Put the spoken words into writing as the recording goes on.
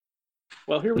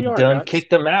Well, here we We are, done guys. kicked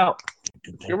them out.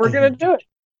 Here we're gonna do it.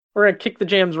 We're gonna kick the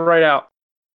jams right out.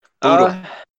 Boot 'em.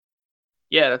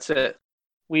 Yeah, that's it.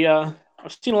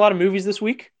 I've seen a lot of movies this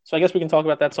week, so I guess we can talk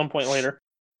about that some point later.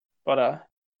 But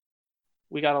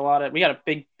we got a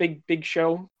big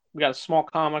show. We got a small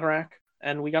comic rack,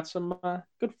 and we got some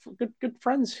good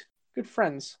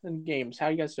friends and games. How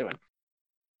you guys doing?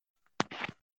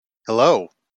 Hello.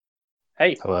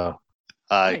 Hey, Hello.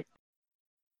 Hi. Hey.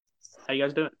 How you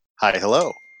guys doing? Hi.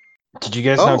 Hello. Did you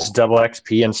guys know it's double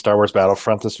XP in Star Wars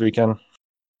Battlefront this weekend?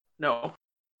 No,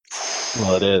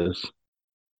 Well, it is.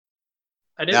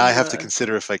 I didn't. Now I have to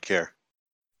consider if I care.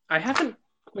 I haven't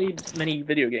played many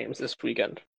video games this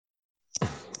weekend.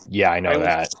 Yeah, I know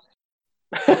that.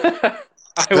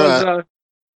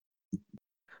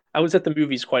 I was at the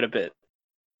movies quite a bit.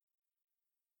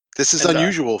 This is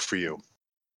unusual for you.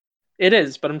 It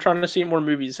is, but I'm trying to see more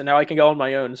movies, and now I can go on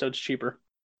my own, so it's cheaper.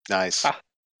 Nice.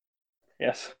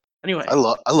 Yes. Anyway, I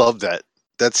love that.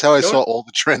 That's how I saw all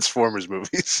the Transformers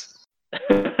movies.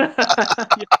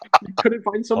 You couldn't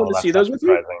find someone to see those with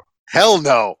you? Hell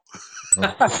no.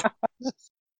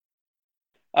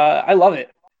 I love it.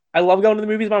 I love going to the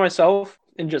movies by myself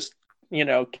and just,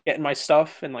 getting my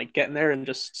stuff and like getting there and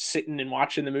just sitting and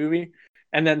watching the movie.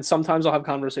 And then sometimes I'll have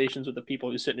conversations with the people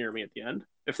who sit near me at the end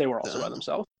if they were also by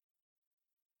themselves.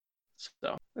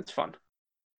 So it's fun.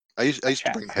 I used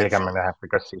to bring I think I'm gonna have to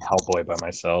go see Hellboy by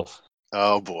myself.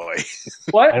 Oh boy.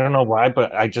 What? I don't know why,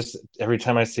 but every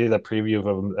time I see the preview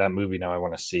of that movie now I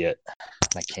want to see it.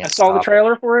 I can't. I saw the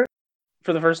trailer for it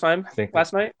for the first time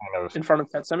last night kind of in front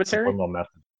of Pet Cemetery.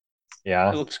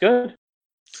 Yeah. It looks good.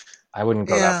 I wouldn't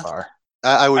go that far.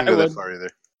 I wouldn't go that far either.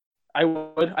 I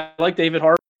would. I like David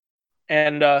Harbour,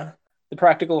 and the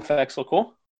practical effects look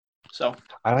cool. So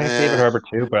I like David Harbour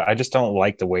too, but I just don't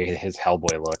like the way his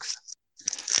Hellboy looks.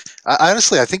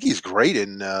 Honestly, I think he's great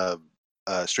in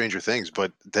Stranger Things,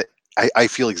 but I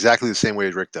feel exactly the same way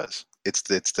as Rick does. It's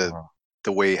the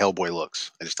way Hellboy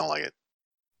looks. I just don't like it.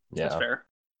 Yeah, that's fair.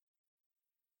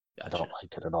 Gotcha. I don't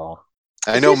like it at all.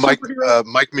 I know Mike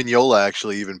Mignola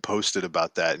actually even posted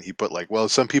about that, and he put like, "Well,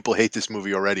 some people hate this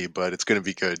movie already, but it's going to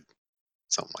be good,"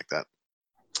 something like that.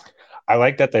 I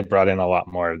like that they brought in a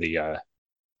lot more of the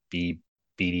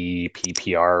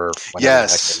BDPPR.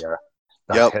 Yes.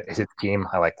 Yep. His team.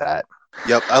 I like that.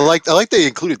 Yep. I like they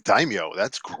included Daimyo.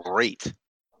 That's great.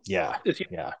 Yeah. Is he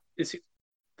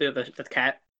the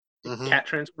cat? Mm-hmm. Cat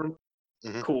transform?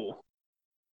 Mm-hmm. Cool.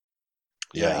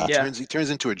 Yeah. He turns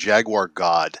into a jaguar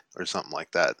god or something like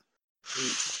that.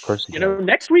 Of course.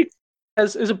 Next week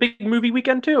is a big movie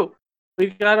weekend too. We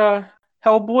got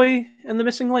Hellboy and the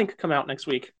Missing Link come out next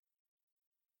week.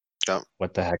 Oh.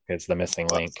 What the heck is the Missing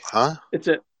Link? Huh? It's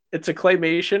a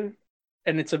claymation,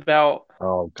 and it's about.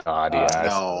 Oh God!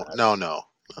 Yeah. No.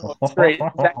 It's great.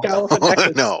 Zach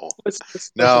Galifianakis. No. It's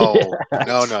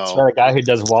the guy who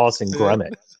does Wallace and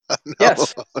Gromit. No.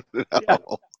 Yes.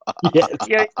 No.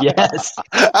 Yes.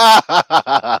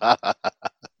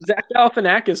 Zach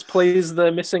Galifianakis plays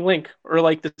the Missing Link, or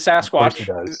like the Sasquatch.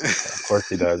 Of course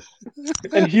he does.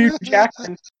 And Hugh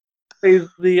Jackman plays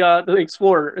the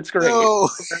Explorer. It's great. No,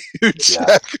 Hugh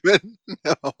Jackman.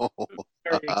 No.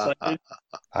 Very excited.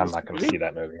 I'm not going to see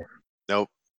that movie. Nope.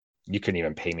 You couldn't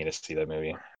even pay me to see that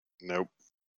movie. Nope.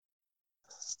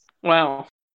 Wow.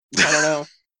 I don't know.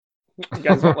 You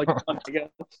guys don't like fun, I guess.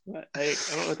 I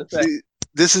don't know what to say. See,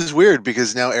 this is weird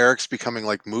because now Eric's becoming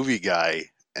like movie guy,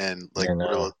 and like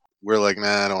we're like,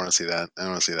 nah, I don't want to see that. I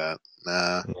don't want to see that.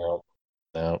 Nah.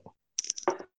 No.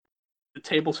 The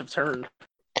tables have turned.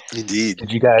 Indeed.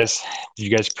 Did you guys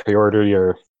pre-order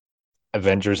your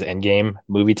Avengers Endgame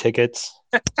movie tickets?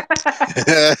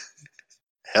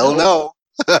 Hell no.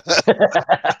 I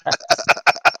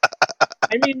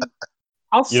mean,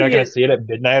 I'll see it. You're not going to see it at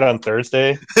midnight on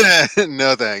Thursday?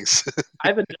 No, thanks. I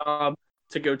have a job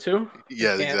to go to.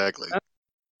 Yeah, exactly.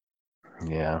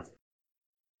 Yeah.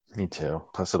 Me too.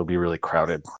 Plus, it'll be really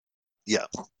crowded. Yeah.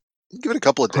 Give it a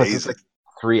couple of days. It's like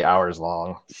 3 hours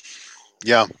long.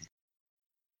 Yeah.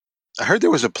 I heard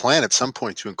there was a plan at some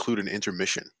point to include an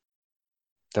intermission.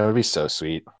 That would be so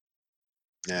sweet.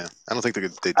 Yeah. I don't think they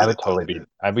could.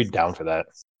 I'd be down for that.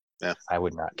 Yeah. I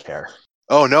would not care.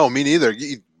 Oh, no, me neither.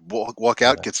 You walk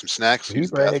out, get some snacks,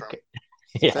 use the bathroom.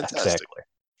 Yeah, Fantastic. Exactly.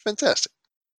 Fantastic.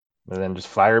 And then just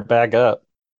fire it back up.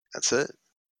 That's it.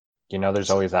 There's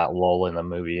always that lull in the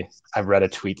movie. I read a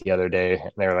tweet the other day,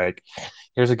 and they were like,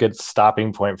 here's a good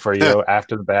stopping point for you.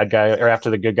 After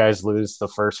the good guys lose the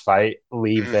first fight,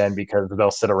 leave then, because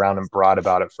they'll sit around and brood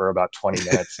about it for about 20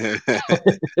 minutes.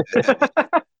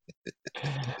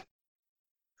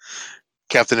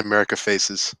 Captain America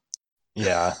faces.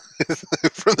 Yeah.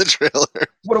 from the trailer.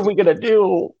 What are we gonna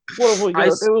do? What are we I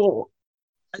gonna do?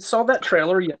 saw that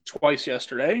trailer twice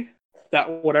yesterday.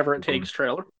 That whatever it takes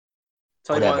trailer.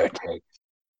 Tell you Whatever what, it takes.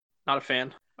 not a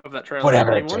fan of that trailer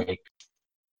Whatever it anymore. takes.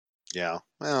 Yeah.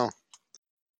 Well,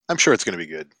 I'm sure it's going to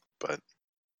be good, but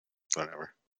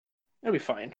whatever. It'll be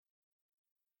fine.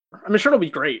 I'm sure it'll be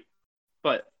great,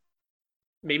 but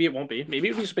maybe it won't be. Maybe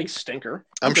it'll be just a big stinker.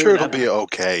 I'm sure it'll be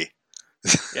okay.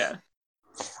 Yeah.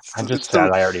 I'm just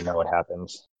sad I already know what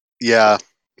happens. Yeah.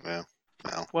 Yeah.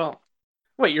 Well. Well,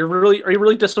 wait, are you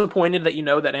really disappointed that you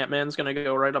know that Ant-Man's going to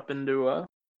go right up into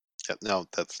Yeah, no,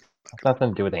 that's It's nothing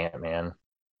to do with Ant-Man.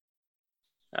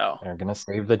 Oh. They're gonna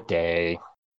save the day.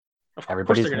 Of course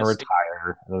Everybody's they're gonna gonna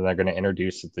retire, and then they're gonna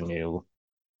introduce the new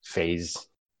Phase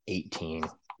 18.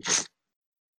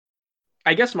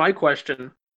 I guess my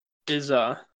question is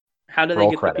how do they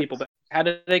Roll get credits. the people back? How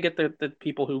did they get the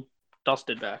people who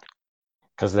dusted back?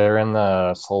 Because they're in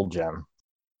the Soul Gem.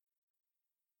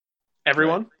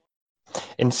 Everyone?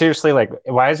 And seriously, like,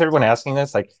 why is everyone asking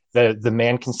this? Like, the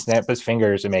man can snap his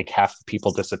fingers and make half the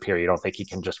people disappear. You don't think he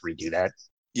can just redo that?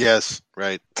 yes,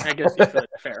 right. I guess you feel like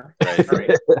fair. Right. All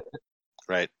right.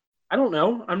 Right. I don't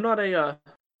know. I'm not a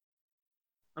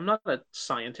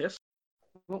scientist.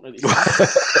 I don't know these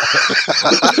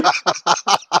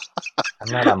I'm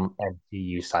not an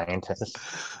MCU scientist.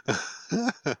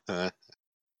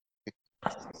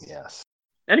 Yes.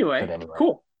 Anyway,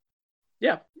 cool.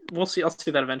 Yeah, we'll see. I'll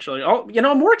see that eventually.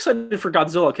 I'm more excited for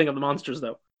Godzilla, King of the Monsters,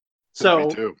 though. So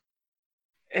me too.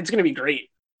 It's gonna be great.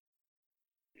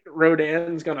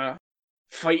 Rodan's gonna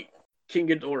fight King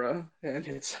Ghidorah, and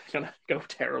it's gonna go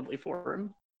terribly for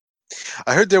him.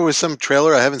 I heard there was some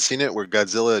trailer, I haven't seen it, where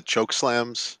Godzilla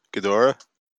chokeslams Ghidorah.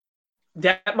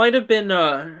 That might have been.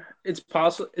 It's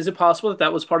possible. Is it possible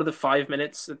that was part of the 5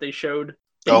 minutes that they showed?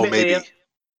 Maybe.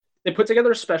 They put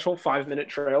together a special 5-minute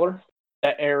trailer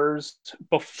that airs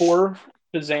before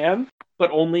Shazam,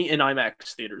 but only in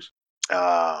IMAX theaters.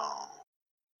 Oh.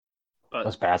 But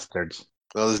those bastards.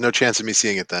 Well, there's no chance of me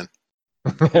seeing it then.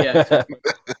 Yeah, exactly.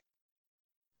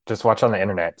 Just watch on the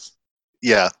internet.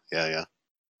 Yeah.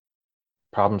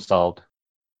 Problem solved.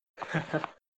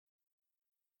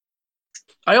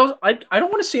 I don't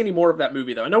want to see any more of that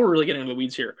movie though. I know we're really getting into the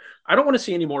weeds here. I don't want to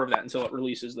see any more of that until it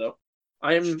releases though.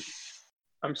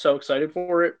 I'm so excited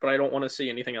for it, but I don't want to see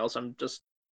anything else. I'm just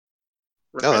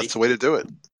No, that's the way to do it.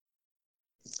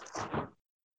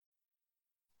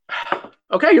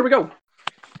 Okay, here we go.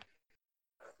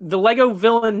 The Lego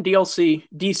Villain DLC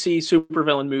DC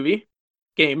Supervillain movie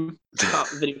game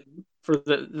video for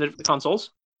the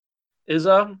consoles is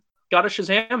got a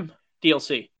Shazam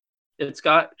DLC. It's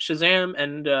got Shazam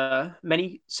and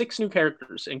 6 new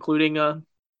characters, including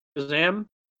Shazam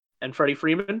and Freddie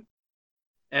Freeman,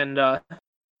 and 4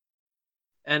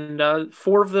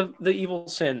 of the evil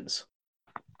sins: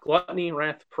 gluttony,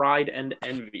 wrath, pride, and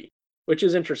envy. Which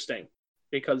is interesting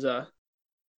because I'm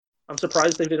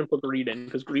surprised they didn't put greed in,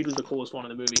 because greed was the coolest one in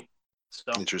the movie.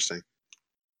 So interesting.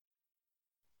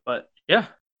 But yeah,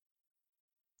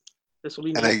 this will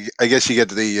be neat. And I guess you get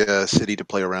the city to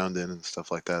play around in and stuff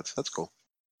like that. So that's cool.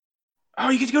 Oh,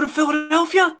 you get to go to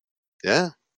Philadelphia? Yeah.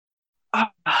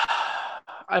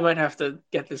 I might have to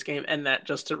get this game and that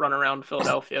just to run around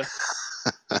Philadelphia.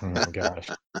 Oh my gosh.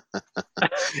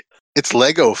 It's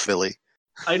Lego Philly.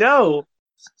 I know.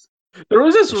 There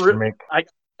was this.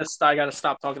 I gotta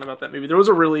stop talking about that movie. There was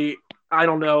a really, I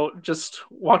don't know, just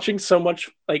watching so much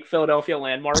like Philadelphia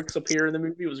landmarks appear in the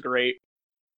movie was great.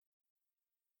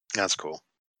 That's cool.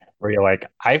 Where you're like,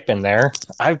 I've been there.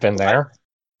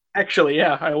 Actually,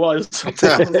 yeah, I was. I was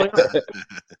like,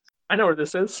 I know where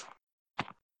this is.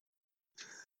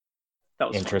 That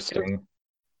was interesting.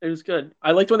 It was good.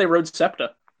 I liked when they rode SEPTA,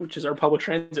 which is our public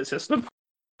transit system.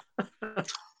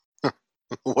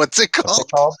 What's it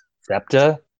called?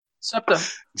 SEPTA? SEPTA.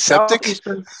 Septic?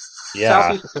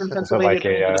 Southeastern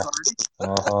Pennsylvania.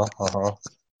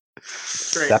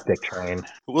 Septic train.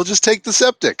 We'll just take the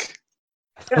septic.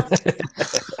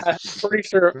 I'm pretty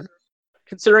sure,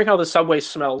 considering how the subway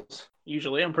smells,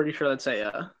 usually, I'm pretty sure that's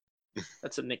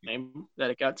a nickname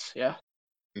that it gets. Yeah.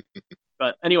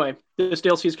 But anyway, this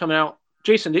DLC is coming out.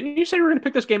 Jason, didn't you say we were going to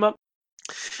pick this game up?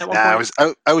 I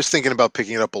was thinking about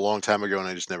picking it up a long time ago, and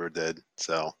I just never did.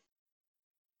 So,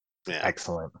 yeah,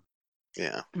 excellent.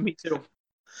 Yeah, me too.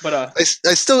 But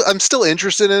I'm still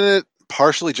interested in it,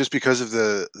 partially just because of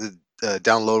the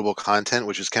downloadable content,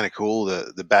 which is kind of cool.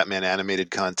 The Batman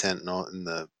animated content and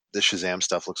the Shazam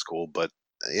stuff looks cool. But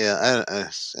yeah,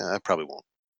 I probably won't.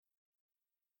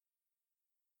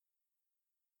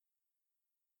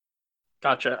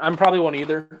 Gotcha. I probably won't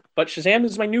either. But Shazam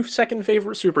is my new second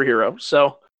favorite superhero,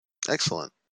 so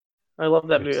Excellent. I love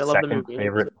that Your movie. I love the second movie.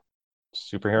 favorite Yeah,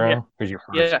 superhero? Who's your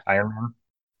first? yeah. Iron Man.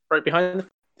 Right behind.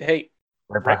 Hey,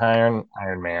 Right right. behind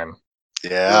Iron Man.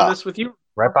 Doing Yeah. this with you.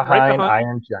 Right Right behind behind.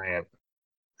 Iron Giant.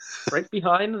 Right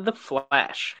behind the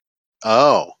Flash.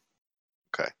 Oh.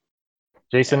 Okay.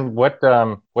 Jason, what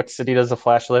city does the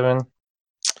Flash live in?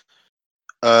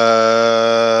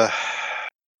 Uh. It's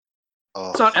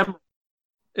Oh not Emerald.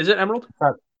 Is it Emerald? It's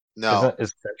not, no.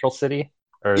 is Central City?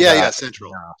 Or is Yeah. that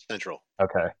Central. no. Central.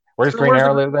 Okay. Where does So Green where's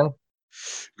Arrow the live then?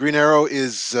 Green Arrow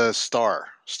is Star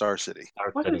City. Star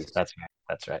what City. is? That's right.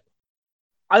 That's right.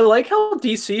 I like how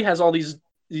DC has all these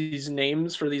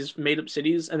names for these made up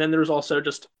cities, and then there's also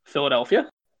just Philadelphia,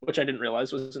 which I didn't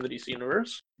realize was in the DC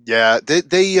universe. Yeah,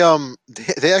 they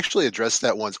actually addressed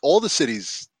that once. All the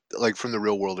cities like from the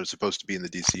real world are supposed to be in the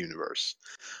DC universe.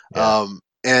 Yeah.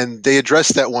 And they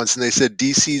addressed that once, and they said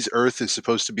DC's Earth is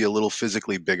supposed to be a little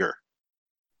physically bigger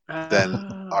than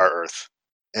Uh, our Earth,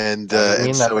 That would and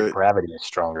mean that so the gravity is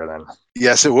stronger then.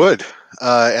 yes, it would.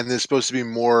 And there's supposed to be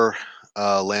more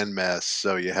land mass,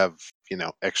 so you have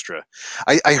extra.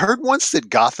 I heard once that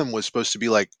Gotham was supposed to be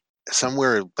like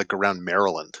somewhere like around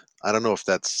Maryland. I don't know if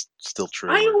that's still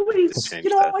true I or they always, changed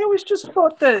that. I always just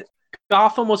thought that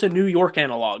Gotham was a New York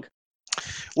analog. It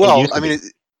Well, used I to mean,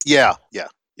 be. yeah,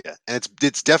 and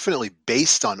it's definitely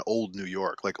based on old New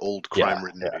York, like old Yeah.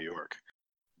 crime-ridden Yeah. New York.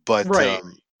 But Right.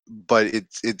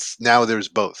 it's now there's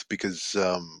both because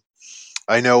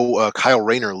I know Kyle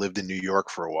Rayner lived in New York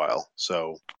for a while,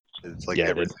 so it's like Yeah,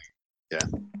 it did. everything. Yeah,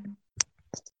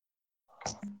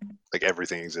 like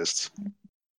everything exists.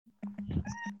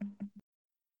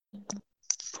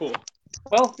 Cool.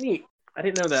 Well, neat. I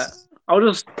didn't know that. I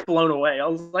was just blown away. I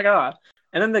was like, ah.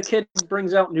 And then the kid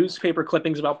brings out newspaper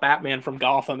clippings about Batman from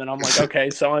Gotham, and I'm like, okay,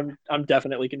 so I'm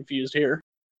definitely confused here.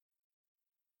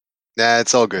 Nah,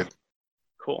 it's all good.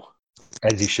 Cool.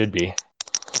 As you should be.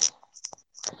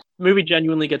 Movie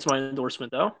genuinely gets my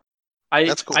endorsement though.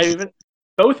 That's cool. I even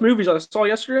both movies I saw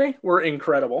yesterday were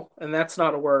incredible, and that's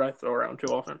not a word I throw around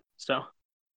too often. So, all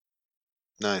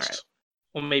Nice. right.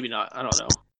 Well, maybe not. I don't know.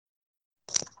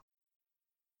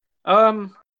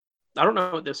 I don't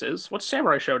know what this is. What's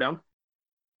Samurai Showdown?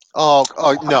 Oh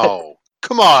no!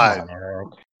 Come Come on, on, Eric.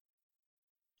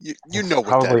 you It's know what that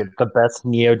probably is. the best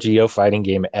Neo Geo fighting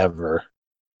game ever.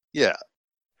 Yeah,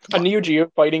 A come on. Neo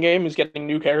Geo fighting game is getting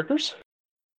new characters.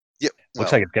 Yep.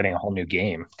 Looks Well, like it's getting a whole new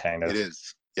game, kind it of.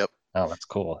 is. Yep. Oh, that's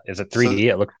cool. Is it So 3D?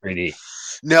 It looks 3D.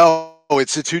 no,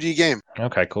 it's a 2D game.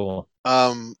 Okay, cool.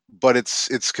 But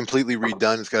it's completely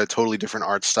redone. It's got a totally different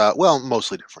art style. Well,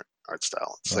 mostly different art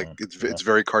style. It's like Yeah. it's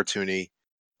very cartoony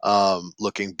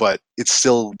looking, but it's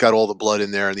still got all the blood in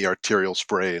there and the arterial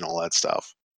spray and all that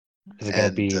stuff. Is it going to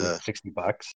And be like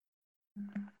 $60?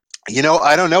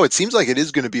 I don't know. It seems like it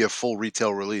is going to be a full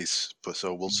retail release, but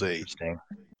so we'll see. Interesting.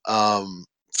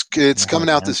 It's Oh, coming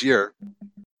out man. this year.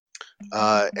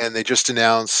 And they just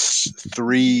announced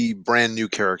 3 brand new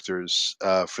characters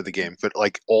for the game, but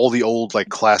like all the old like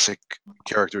classic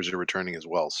characters are returning as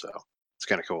well. So it's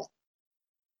kind of cool.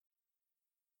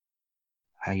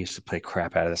 I used to play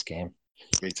crap out of this game.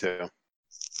 Me too.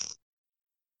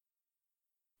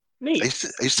 Neat. I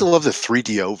used to love the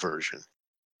 3DO version.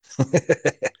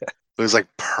 It was like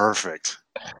perfect.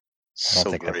 I don't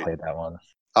So think I great. played that one.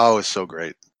 Oh, it's so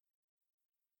great.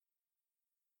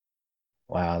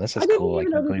 Wow, this I is didn't cool. I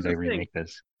even know can't this believe was they a thing. remake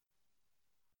this.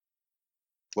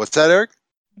 What's that, Eric?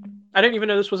 I didn't even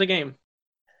know this was a game.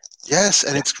 Yes,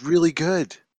 and it's really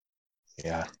good.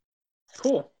 Yeah.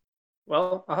 Cool.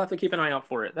 Well, I'll have to keep an eye out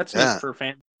for it. That's Yeah. neat for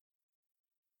fans.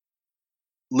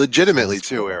 Legitimately That's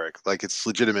too, cool. Eric. Like it's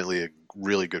legitimately a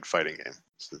really good fighting game.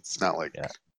 It's not like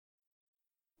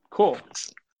Cool.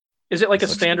 Is it like a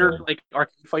Looks standard good. like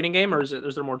arcade fighting game, or is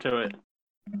there more to it?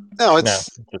 no, No, it's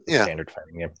it's just a yeah, standard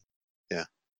fighting game. Yeah.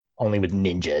 Only with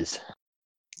ninjas.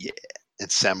 it's Or I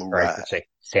samurai. should say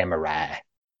samurai.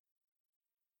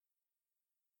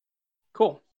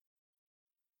 Cool.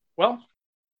 Well,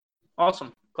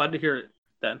 awesome. Glad to hear it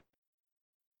then.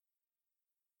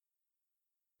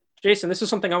 Jason, this is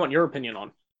something I want your opinion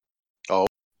on. Oh.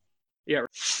 Yeah.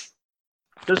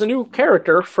 There's a new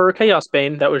character for Chaos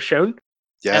Bane that was shown.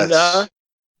 Yes. And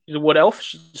she's a wood elf,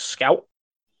 she's a scout.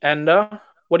 And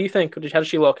what do you think? How does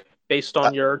she look based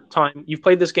on your time? You've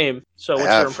played this game, so I what's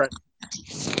your have. impression?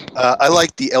 I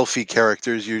like the elfy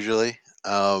characters usually.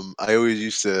 I always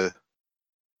used to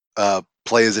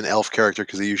play as an elf character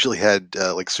because they usually had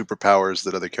like superpowers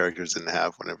that other characters didn't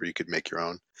have. Whenever you could make your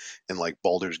own, in like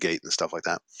Baldur's Gate and stuff like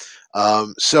that.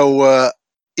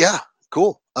 Yeah,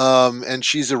 cool. And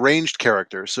she's a ranged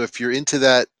character, so if you're into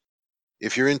that,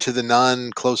 if you're into the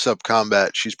non close-up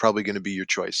combat, she's probably going to be your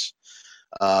choice.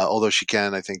 Although she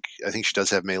can, I think she does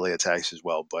have melee attacks as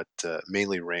well, but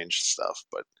mainly ranged stuff.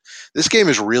 But this game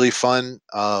is really fun.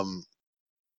 I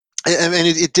mean,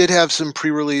 it did have some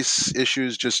pre-release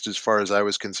issues, just as far as I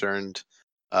was concerned,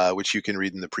 which you can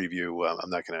read in the preview. I'm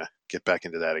not going to get back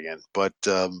into that again, but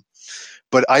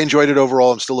I enjoyed it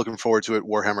overall. I'm still looking forward to it.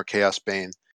 Warhammer Chaos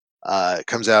Bane it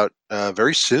comes out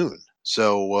very soon,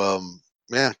 so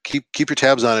yeah, keep your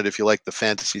tabs on it if you like the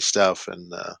fantasy stuff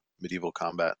and medieval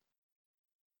combat.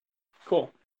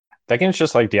 Cool. That game's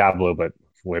just like Diablo, but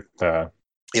with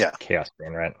Yeah, Chaos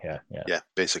Bane, right? Yeah,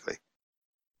 basically.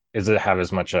 Does it have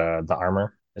as much the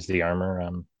armor? Is the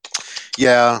armor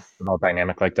Yeah, all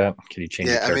dynamic like that? Can you change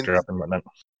your character up and whatnot?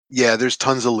 Yeah, there's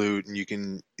tons of loot, and you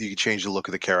can change the look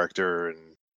of the character, and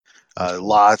Cool.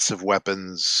 lots of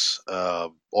weapons,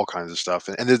 all kinds of stuff.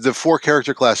 And the 4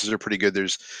 character classes are pretty good.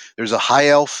 There's a high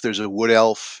elf, there's a wood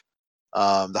elf.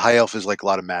 The high elf is like a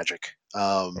lot of magic.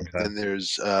 Okay. Then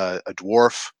there's a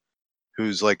dwarf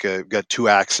who's like got 2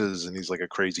 axes, and he's like a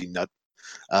crazy nut.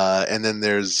 And then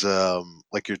there's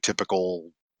like your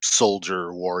typical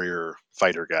soldier, warrior,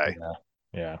 fighter guy.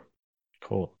 Yeah.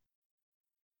 Cool.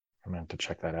 I'm gonna have to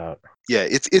check that out. Yeah,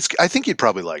 it's. I think you'd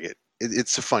probably like it.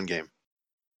 It's a fun game.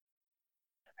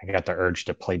 I got the urge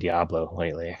to play Diablo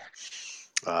lately.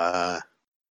 You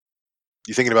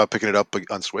thinking about picking it up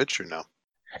on Switch or no?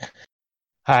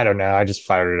 I don't know. I just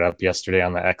fired it up yesterday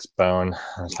on the Xbone.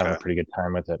 I was having a pretty good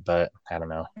time with it, but I don't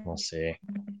know. We'll see.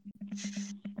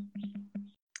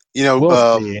 You know,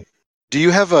 We'll see. do you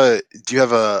have a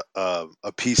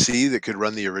PC that could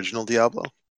run the original Diablo?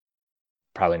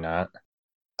 Probably not.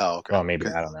 Oh, okay. Well, maybe.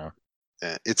 I don't know.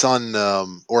 Yeah, it's on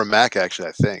or a Mac actually.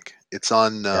 I think it's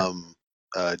on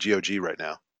GOG right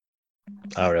now.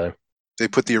 Oh, really? They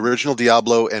put the original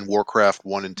Diablo and Warcraft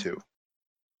 1 and 2.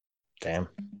 Damn.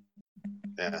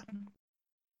 Yeah.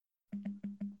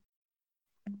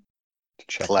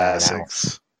 Check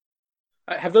Classics.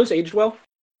 Have those aged well?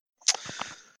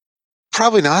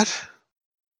 Probably not.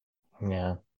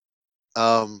 Yeah.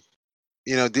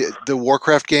 You know, the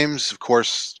Warcraft games, of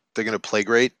course, they're going to play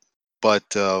great, but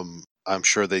I'm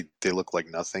sure they look like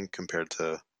nothing compared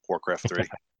to Warcraft 3.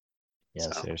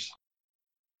 Yeah, seriously.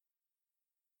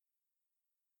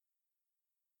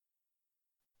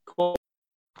 Cool.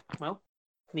 Well,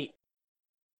 neat.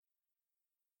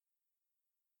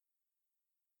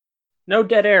 No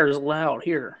dead air is allowed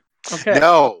here. Okay.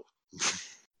 No.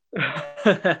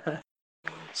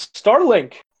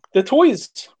 Starlink. The toys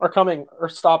are coming or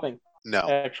stopping. No.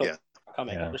 Actually,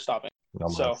 coming. Yeah. They're stopping. No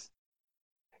so, mas.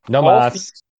 No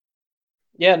mas.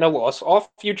 Yeah, no loss.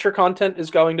 All future content is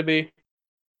going to be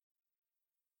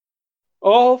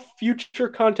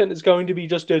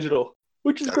just digital,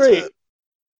 which is great. It.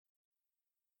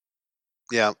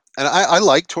 Yeah, and I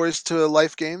like Toys to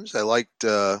Life games. I liked,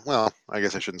 well, I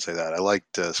guess I shouldn't say that. I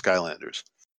liked Skylanders.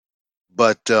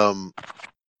 But I'm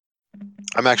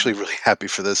actually really happy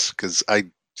for this because I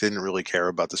didn't really care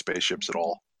about the spaceships at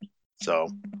all. So,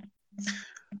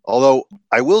 although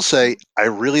I will say I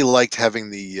really liked having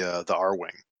the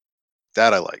R-Wing.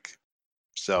 That I like.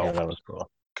 So, yeah, that was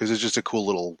cool. Because it's just a cool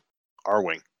little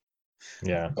R-Wing.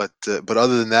 Yeah. But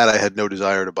other than that, I had no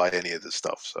desire to buy any of this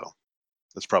stuff. So,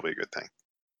 that's probably a good thing.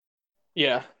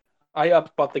 Yeah, I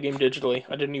bought the game digitally.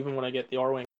 I didn't even want to get the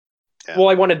R-Wing. Yeah. Well,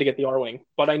 I wanted to get the R-Wing,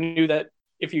 but I knew that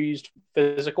if you used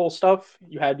physical stuff,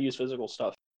 you had to use physical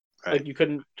stuff. Right. Like, you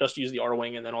couldn't just use the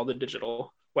R-Wing and then all the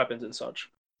digital weapons and such.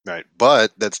 Right,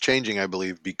 but that's changing, I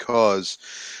believe, because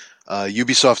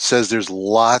Ubisoft says there's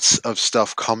lots of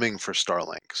stuff coming for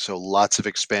Starlink. So lots of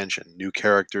expansion, new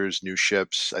characters, new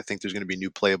ships. I think there's going to be new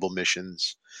playable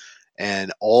missions,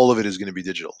 and all of it is going to be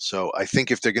digital. So I think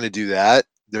if they're going to do that,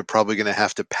 they're probably going to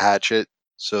have to patch it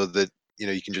so that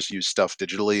you can just use stuff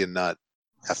digitally and not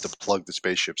have to plug the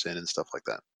spaceships in and stuff like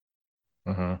that.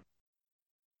 Mm-hmm.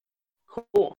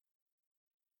 Cool.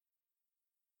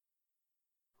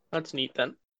 That's neat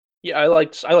then. Yeah, I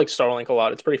like Starlink a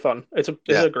lot. It's pretty fun. It's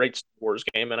a great Star Wars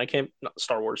game, and I can't not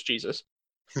Star Wars, Jesus.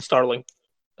 Starlink.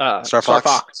 Star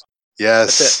Fox.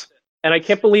 Yes. That's it. And I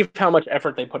can't believe how much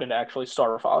effort they put into actually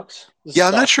Star Fox. Yeah,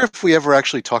 I'm not sure if we ever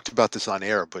actually talked about this on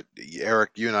air, but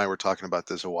Eric, you and I were talking about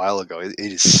this a while ago. It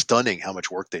is stunning how much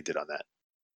work they did on that.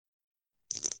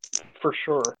 For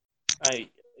sure. I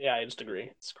just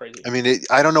agree. It's crazy. I mean,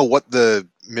 I don't know what the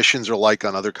missions are like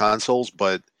on other consoles,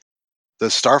 but the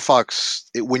Star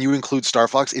Fox, when you include Star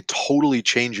Fox, it totally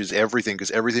changes everything because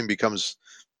everything becomes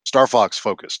Star Fox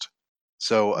focused.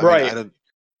 So I mean, I don't.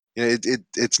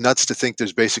 It's nuts to think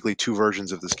there's basically 2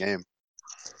 versions of this game.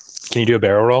 Can you do a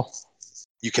barrel roll?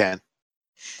 You can.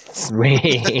 Sweet.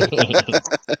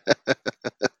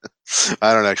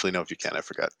 I don't actually know if you can. I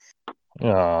forgot.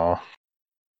 Oh,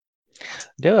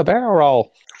 do a barrel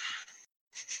roll.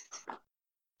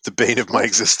 The bane of my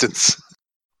existence.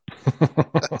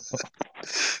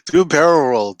 Do a barrel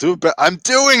roll. I'm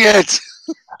doing it.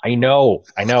 I know.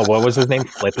 What was his name?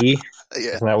 Flippy?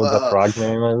 Yeah. Isn't that what the frog's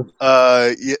name was?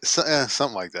 Yeah,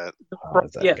 something like that. What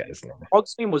was that Yeah, guy's name?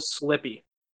 Frog's name was Slippy,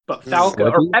 but Falco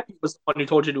or Slippy? Peppy was the one who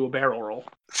told you to do a barrel roll.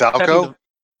 Falco?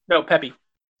 Peppy.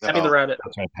 Peppy the Oh. rabbit.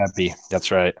 That's right, Peppy.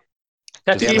 That's right.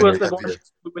 Peppy Yeah, was like the one Peppy.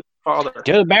 with his father.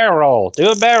 Do a barrel roll.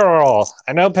 Do a barrel roll.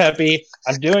 I know, Peppy.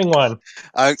 I'm doing one.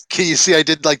 Can you see I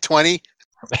did like 20?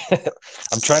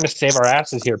 I'm trying to save our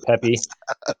asses here, Peppy.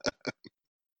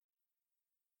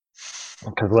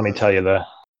 Because let me tell you,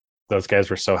 those guys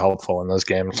were so helpful in those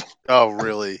games. Oh,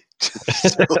 really?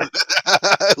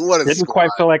 What a Didn't squad. quite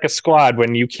feel like a squad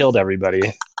when you killed everybody.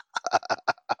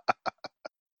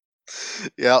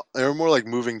 Yeah, they were more like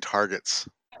moving targets.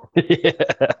 Hey,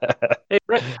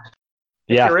 Rick, if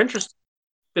Yeah. you're interested,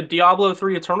 the Diablo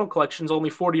 3 Eternal Collection is only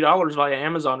 $40 via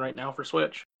Amazon right now for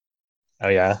Switch. Oh,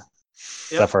 yeah.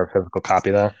 Is that for a physical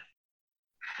copy, though?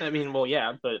 I mean, well,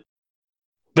 yeah, but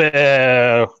Boo!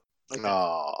 okay.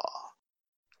 Aw.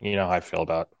 You know how I feel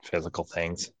about physical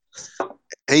things.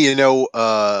 Hey,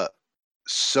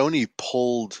 Sony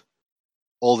pulled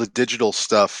all the digital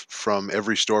stuff from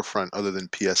every storefront other than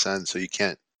PSN, so you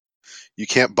can't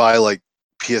buy like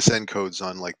PSN codes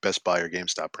on like Best Buy or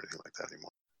GameStop or anything like that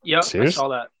anymore. Yep, Seriously? I saw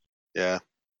that. Yeah,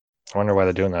 I wonder why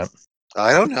they're doing that.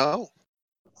 I don't know.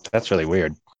 That's really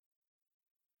weird.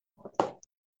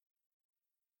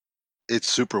 It's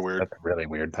super weird. That's really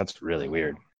weird. That's really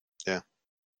weird. Yeah.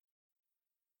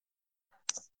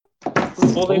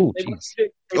 Well, Oh, they, jeez.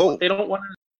 they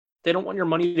don't want your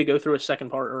money to go through a second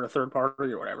part or a third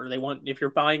party or whatever. They want, if you're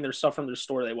buying their stuff from their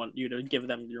store, they want you to give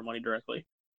them your money directly,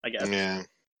 I guess. Yeah.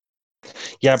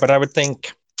 Yeah, but I would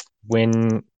think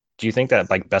do you think that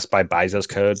like Best Buy buys those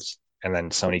codes and then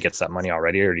Sony gets that money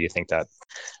already, or do you think that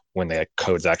when the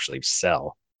codes actually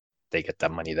sell, they get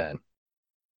that money then?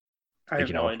 I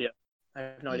have no idea. I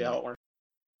have no idea how it works.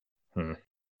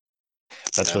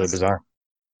 That's really bizarre.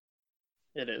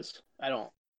 It is. I don't.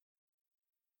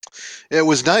 It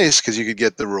was nice because you could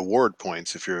get the reward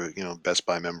points if you're, Best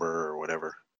Buy member or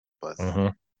whatever. But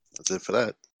that's it for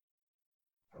that.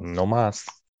 No mas.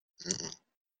 Mm-mm.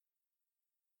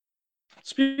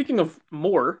 Speaking of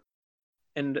more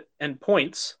and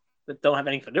points that don't have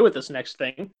anything to do with this next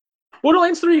thing,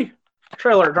 Borderlands 3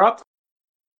 trailer dropped.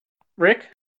 Rick,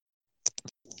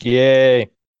 Yay.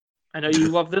 I know you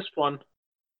love this one.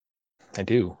 I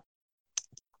do.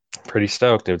 Pretty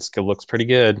stoked. It looks pretty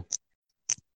good.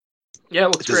 Yeah, it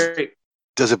looks great.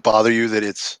 Does it bother you that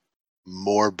it's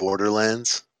more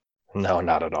Borderlands? No,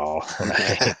 not at all. And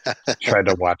I tried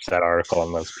to watch that article,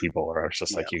 and those people are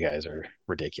just like, you guys are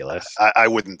ridiculous. I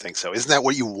wouldn't think so. Isn't that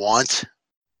what you want?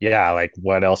 Yeah, like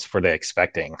what else were they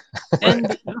expecting? And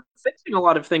they're fixing a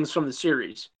lot of things from the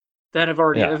series that have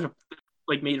already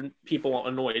like made people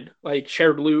annoyed. Like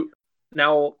shared loot.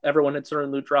 Now everyone hits their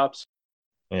own loot drops.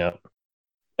 Yeah.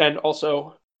 And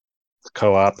also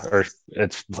co-op, or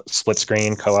it's split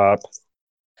screen co-op.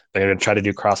 They're gonna try to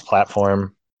do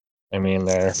cross-platform. I mean,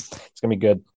 it's gonna be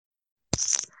good.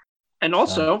 And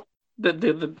also,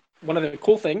 the one of the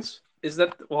cool things is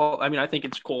that, well, I mean, I think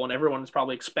it's cool, and everyone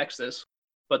probably expects this,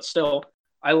 but still,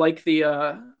 I like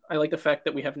the fact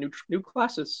that we have new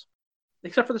classes,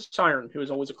 except for the Siren, who is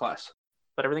always a class,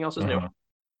 but everything else is new,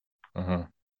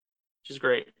 which is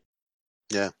great.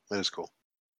 Yeah, that is cool.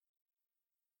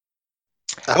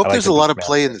 I hope there's a lot of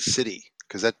play in the city,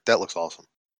 because that looks awesome.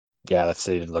 Yeah, that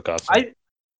city look awesome.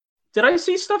 Did I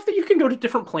see stuff that you can go to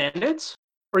different planets?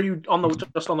 Or are you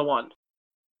just on the one?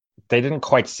 They didn't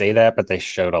quite say that, but they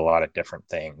showed a lot of different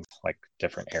things, like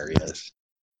different areas.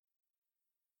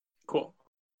 Cool.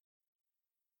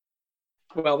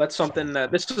 Well, this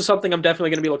is something I'm definitely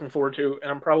going to be looking forward to,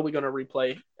 and I'm probably going to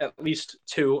replay at least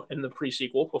 2 in the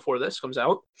pre-sequel before this comes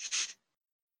out.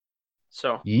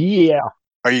 So yeah.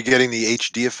 Are you getting the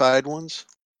HDified ones?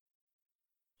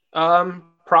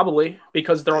 Probably,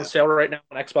 because they're on sale right now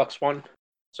on Xbox One,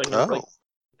 so I can get like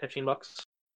 $15.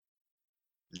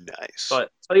 Nice.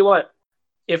 But tell you what,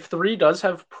 if 3 does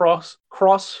have cross-platform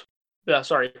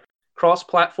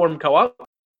co-op,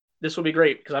 this would be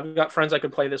great, because I've got friends I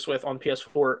could play this with on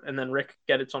PS4, and then Rick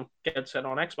gets it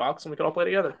on Xbox, and we could all play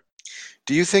together.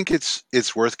 Do you think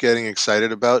it's worth getting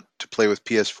excited about to play with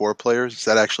PS4 players? Is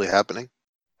that actually happening?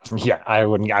 Yeah, I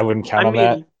wouldn't count on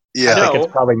that. Yeah, I think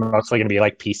it's probably mostly going to be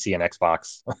like PC and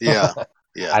Xbox. Yeah.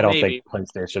 I don't think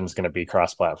PlayStation's going to be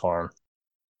cross-platform.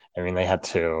 I mean, they had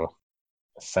to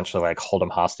essentially like hold them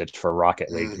hostage for Rocket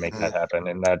League to make that happen,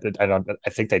 and I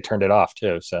think they turned it off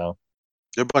too. So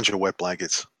They're a bunch of wet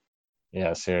blankets.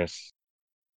 Yeah, serious.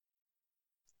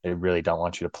 They really don't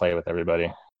want you to play with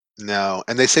everybody. No,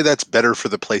 and they say that's better for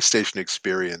the PlayStation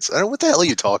experience. I don't know what the hell are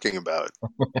you talking about.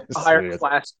 A higher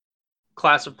Serious.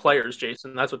 class of players,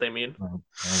 Jason. That's what they mean. Oh,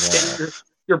 Get God.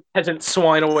 your peasant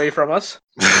swine away from us.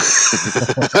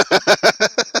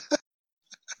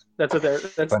 That's what they're.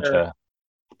 That's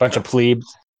Bunch of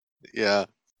plebes. Yeah,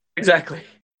 exactly.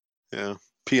 yeah,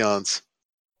 peons.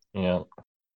 Yeah.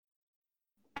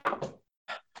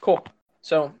 Cool.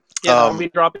 So yeah, that'll be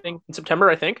dropping in September,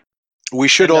 I think. We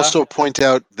should And, also point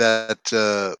out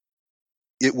that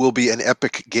it will be an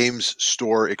Epic Games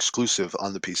Store exclusive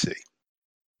on the PC.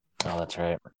 Oh, that's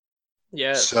right.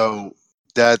 Yes. So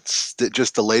that's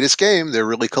just the latest game. They're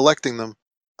really collecting them,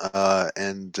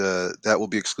 and that will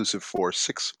be exclusive for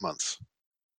 6 months.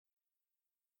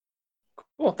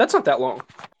 Well, that's not that long.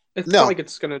 It's No. not like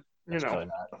it's gonna, That's really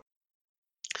not.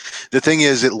 The thing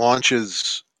is, it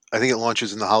launches. I think it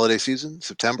launches in the holiday season,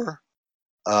 September,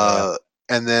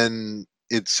 and then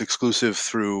it's exclusive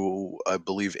through, I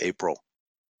believe, April.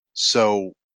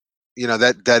 So,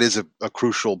 that is a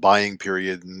crucial buying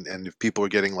period, and if people are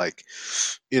getting money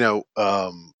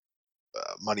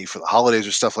for the holidays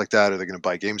or stuff like that, or they're going to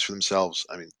buy games for themselves,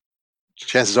 I mean,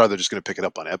 chances are they're just going to pick it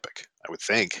up on Epic, I would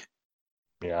think.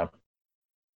 Yeah.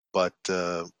 But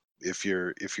if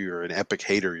you're an Epic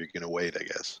hater, you're going to wait, I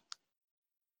guess.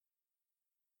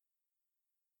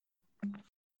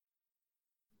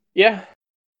 Yeah,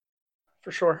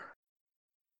 for sure.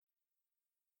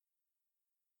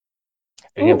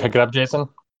 Are you going to pick it up, Jason?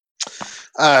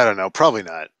 I don't know. Probably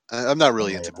not. I'm not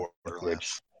really into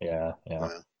Borderlands. Yeah.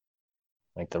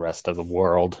 Like the rest of the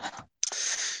world.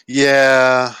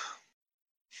 Yeah.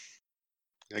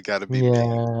 I gotta be me.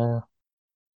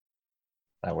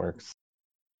 That works.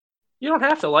 You don't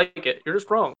have to like it. You're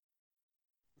just wrong.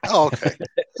 Oh, okay.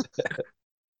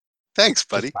 Thanks,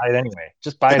 buddy.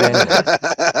 Just buy it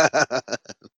anyway.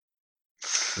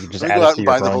 You can just add it to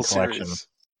your growing collection. Series.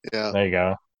 Yeah. There you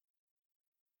go.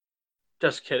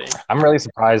 Just kidding. I'm really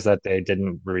surprised that they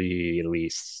didn't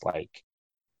release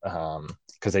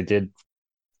because they did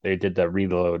the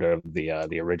reload of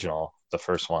the original, the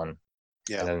first one.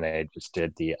 Yeah. And then they just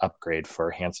did the upgrade for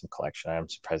Handsome Collection. I'm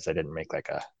surprised they didn't make like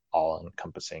a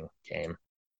all-encompassing game.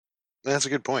 That's a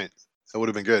good point. That would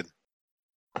have been good.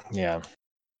 Yeah.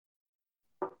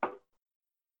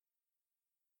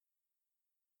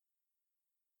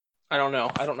 I don't know.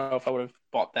 I don't know if I would have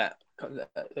bought that.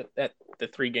 That the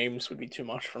 3 games would be too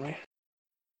much for me.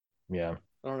 Yeah.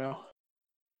 I don't know.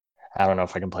 I don't know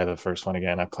if I can play the first one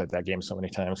again. I've played that game so many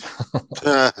times.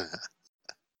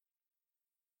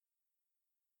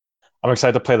 I'm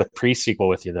excited to play the pre-sequel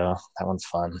with you, though. That one's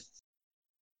fun.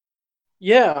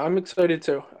 Yeah, I'm excited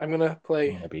too. I'm gonna play.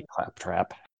 I'm gonna be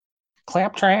Claptrap.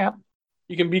 Claptrap.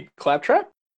 You can beat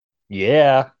Claptrap?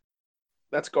 Yeah.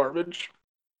 That's garbage.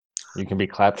 You can be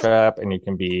Claptrap, and you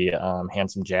can be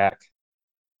Handsome Jack.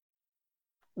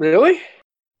 Really?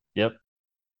 Yep.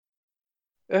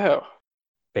 Oh.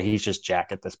 But he's just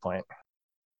Jack at this point.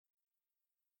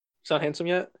 He's not handsome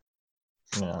yet?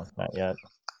 No, not yet.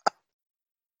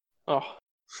 Oh,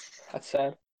 that's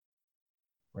sad.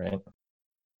 Right.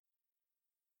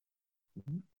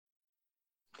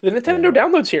 The Nintendo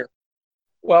download's here.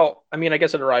 Well, I mean, I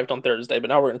guess it arrived on Thursday, but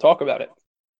now we're going to talk about it.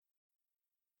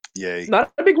 Yay.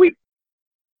 Not a big week.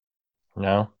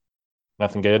 No?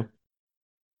 Nothing good?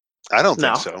 I don't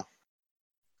think so.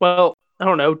 Well, I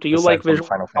don't know. Do you like visual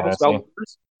novels about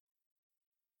lawyers?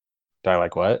 Do I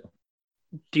like what?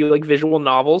 Do you like visual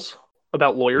novels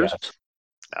about lawyers?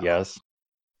 Yes.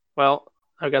 Well,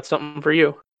 I've got something for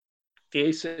you.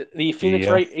 The Phoenix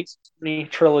Wright Ace Attorney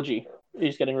trilogy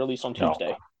is getting released on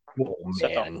Tuesday. Oh,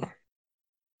 man.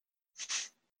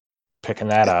 Picking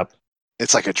that up.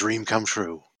 It's like a dream come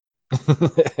true.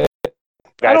 I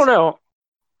don't know.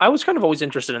 I was kind of always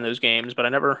interested in those games, but I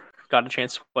never got a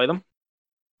chance to play them.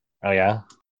 Oh, yeah?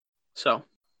 So,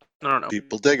 I don't know.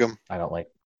 People dig them. I don't like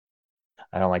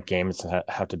games that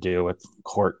have to do with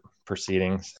court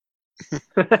proceedings.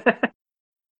 That's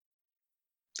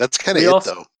kind of it,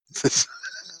 though.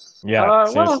 Yeah,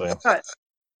 seriously. Well,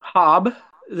 Hob,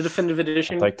 the definitive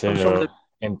edition. I'd like to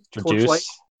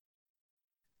introduce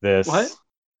this. What?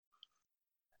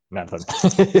 Nothing.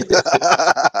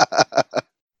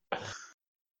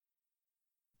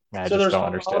 I just don't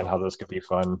understand how this could be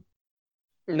fun.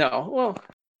 No, well,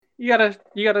 you gotta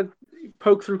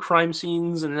poke through crime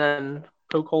scenes and then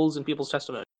poke holes in people's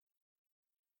testimony.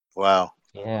 Wow.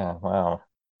 Yeah, wow.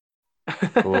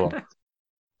 Cool.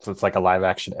 So it's like a live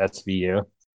action SVU.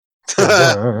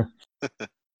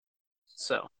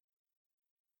 So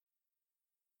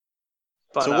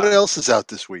But So what else is out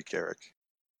this week, Eric?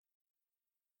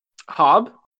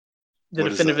 Hob, the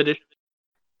What is definitive that? edition.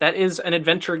 That is an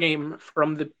adventure game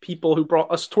from the people who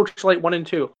brought us Torchlight 1 and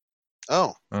 2.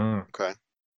 Oh, okay.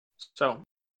 So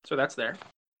that's there.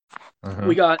 Mhm.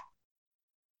 We got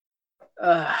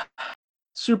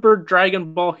Super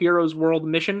Dragon Ball Heroes World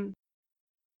Mission.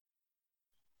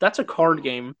 That's a card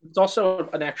game. It's also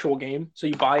an actual game. So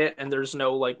you buy it and there's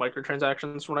no like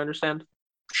microtransactions from what I understand.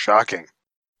 Shocking.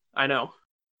 I know.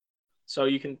 So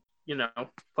you can,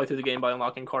 play through the game by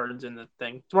unlocking cards in the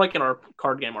thing. It's more like an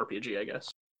card game RPG, I guess,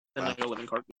 than like a living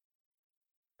card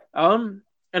game.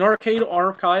 An Arcade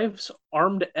Archives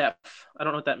Armed F. I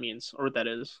don't know what that means or what that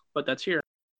is, but that's here.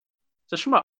 It's a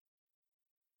shmup.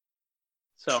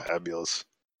 So Fabulous.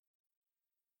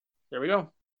 there we go.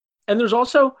 And there's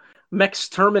also Mech's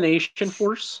Termination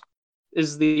Force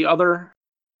is the other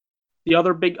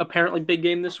big, apparently big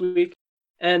game this week.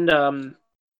 And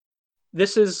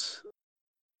this is,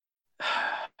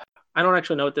 I don't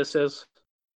actually know what this is,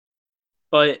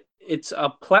 but it's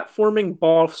a platforming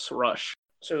boss rush.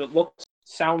 So it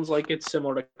sounds like it's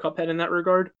similar to Cuphead in that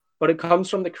regard, but it comes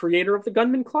from the creator of the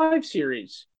Gunman Clive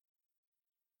series.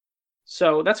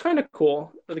 So that's kind of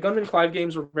cool. The Gunman Clive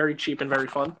games were very cheap and very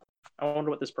fun. I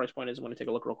wonder what this price point is. I'm going to take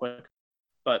a look real quick.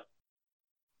 But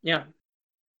yeah.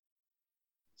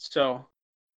 So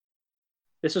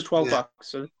this is $12.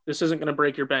 So this isn't going to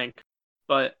break your bank.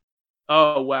 But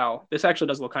oh wow, this actually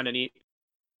does look kind of neat.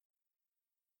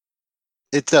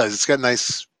 It does. It's got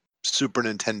nice Super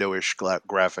Nintendo-ish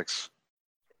graphics.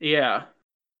 Yeah.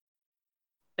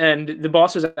 And the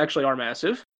bosses actually are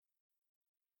massive.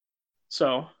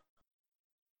 So,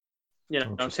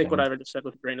 take what I just said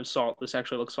with a grain of salt. This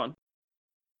actually looks fun.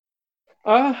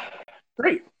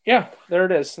 Great. Yeah, there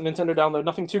it is. The Nintendo download.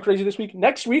 Nothing too crazy this week.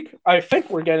 Next week, I think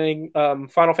we're getting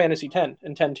Final Fantasy X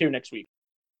and X-2 next week.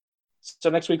 So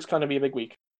next week's going to be a big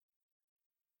week.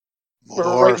 More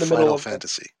We're right in the middle Final of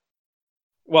Fantasy.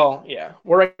 Well, yeah,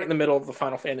 we're right in the middle of the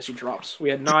Final Fantasy drops. We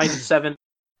had 9, 7,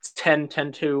 10,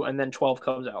 10-2, and then 12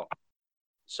 comes out.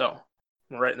 So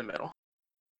we're right in the middle.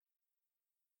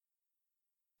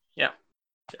 Yeah,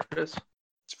 there it is.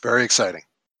 It's very exciting.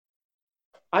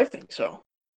 I think so.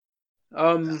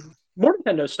 More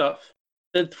Nintendo stuff.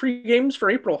 The 3 games for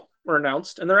April were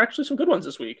announced, and there are actually some good ones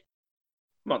this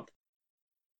month.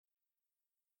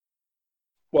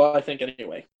 Well, I think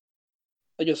anyway.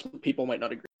 I guess people might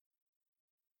not agree.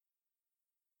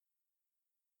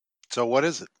 So what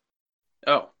is it?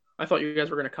 Oh, I thought you guys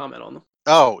were going to comment on them.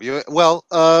 Oh,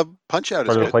 Punch Out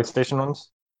is For the good. PlayStation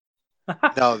ones?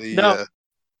 No,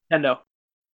 Nintendo.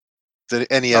 The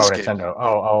NES game. Nintendo.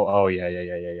 Oh,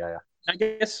 yeah. I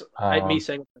guess me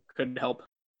saying that could help.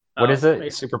 What is it? Maybe.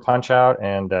 Super Punch Out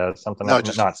and something No,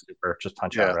 else? Not Super, just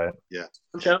Punch Out, right? Yeah.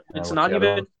 Punch Out. It's not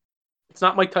even. It's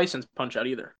not Mike Tyson's Punch Out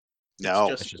either. No,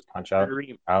 it's just Punch Out.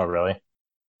 Dream. Oh, really?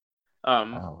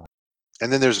 And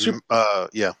then there's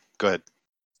go ahead.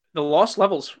 The Lost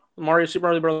Levels, Super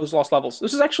Mario Brothers Lost Levels.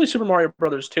 This is actually Super Mario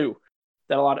Brothers 2.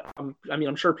 That a lot of,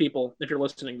 I'm sure people, if you're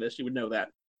listening to this, you would know that.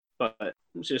 But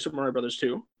it's Super Mario Brothers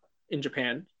 2 in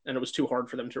Japan, and it was too hard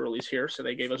for them to release here, so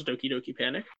they gave us Doki Doki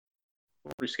Panic,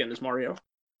 reskinned as Mario.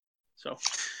 So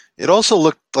it also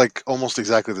looked like almost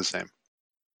exactly the same.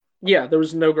 Yeah, there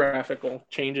was no graphical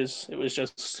changes. It was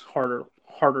just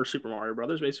harder Super Mario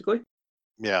Brothers, basically.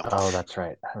 Yeah. Oh, that's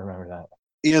right. I remember that.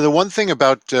 The one thing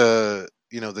about the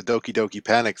Doki Doki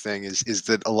Panic thing is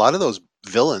that a lot of those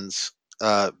villains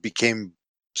became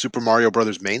Super Mario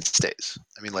Brothers mainstays.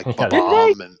 I mean, like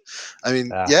Bomb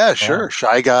and sure,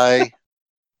 Shy Guy.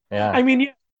 Yeah.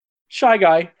 Shy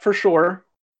Guy for sure.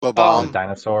 Bomb,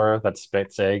 dinosaur that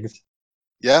spits eggs.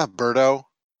 Yeah, Birdo.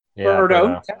 Yeah,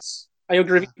 Birdo. Yes, I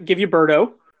agree. Give you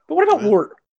Birdo. But what about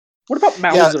Wart? What about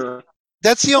Mauser? Yeah,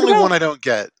 that's the only one I don't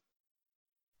get.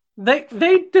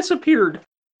 They disappeared,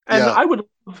 and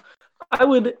I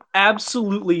would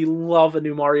absolutely love a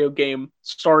new Mario game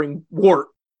starring Wart.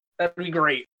 That'd be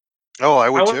great. Oh, I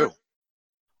would too.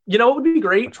 You know what would be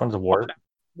great? Which one's a Wart?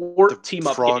 Wart team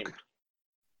up frog game.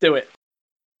 Do it.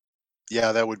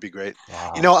 Yeah, that would be great.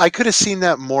 Wow. I could have seen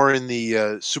that more in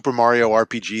the Super Mario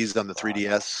RPGs on the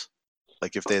 3DS.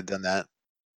 Like if they had done that,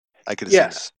 I could have seen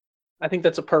that. I think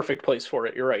that's a perfect place for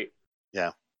it. You're right.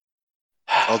 Yeah.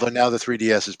 Although now the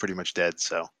 3DS is pretty much dead,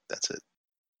 so that's it.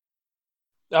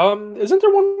 Isn't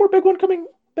there one more big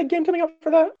game coming up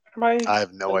for that? I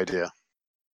have no idea.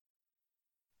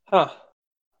 Huh.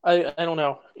 I don't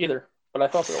know either, but I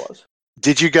thought there was.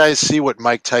 Did you guys see what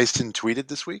Mike Tyson tweeted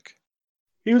this week?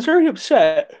 He was very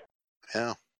upset.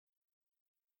 Yeah.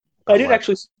 I didn't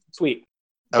actually tweet,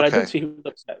 but okay. I did see he was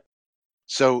upset.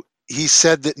 So he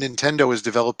said that Nintendo is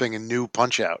developing a new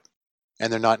Punch-Out,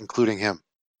 and they're not including him.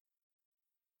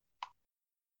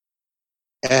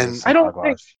 And I don't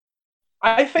think.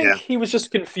 I think Yeah. he was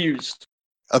just confused.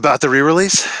 about the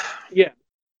re-release, Yeah.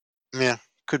 yeah,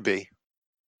 could be.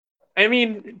 I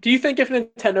mean, do you think if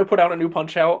Nintendo put out a new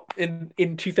Punch-Out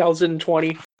in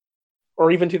 2020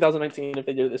 or even 2019, if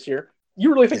they did it this year,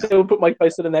 you really think they would put Mike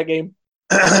Tyson in that game?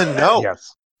 No.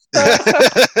 Yes.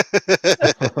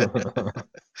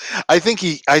 I think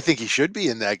he should be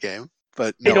in that game,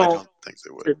 but no, I don't think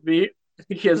they would. Should be. I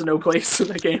think he has no place in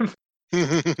the game.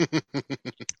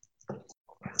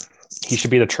 He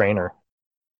should be the trainer.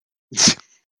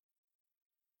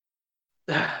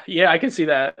 Yeah, I can see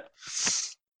that.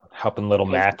 Helping little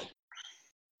Mac.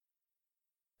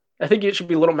 I think it should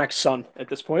be Little Mac's son at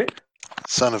this point.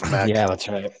 Son of Mac. Yeah, that's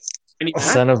right. Any Mac?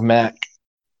 Son of Mac.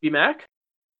 Be Mac?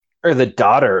 Or the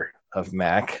daughter of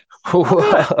Mac. Whoa.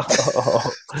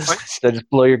 Does that just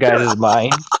blow your guys'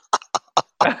 mind?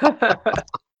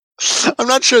 I'm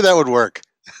not sure that would work.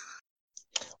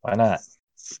 Why not?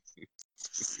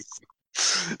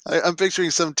 I'm picturing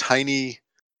some tiny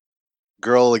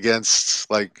girl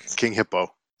against like King Hippo.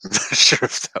 I'm not sure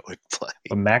if that would play.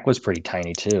 But Mac was pretty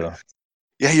tiny too.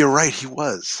 Yeah, you're right. He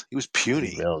was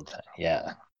puny. Real tiny.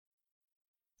 Yeah.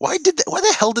 Why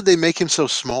the hell did they make him so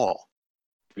small?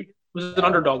 It was an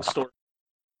underdog story.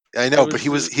 I know, but he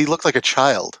looked like a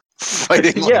child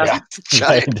fighting Yeah.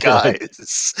 giant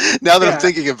guys. Now that I'm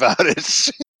thinking about it.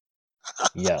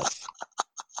 Yes.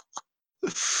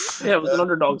 Yeah, it was an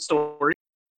underdog story.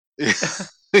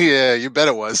 Yeah, you bet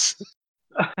it was.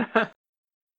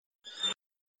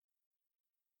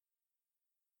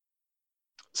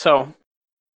 So,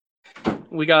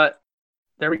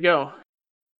 there we go.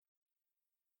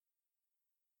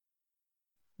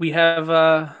 We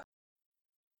have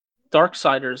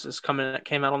Darksiders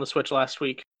came out on the Switch last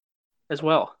week as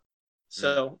well.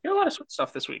 So, we got a lot of Switch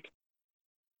stuff this week.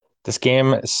 This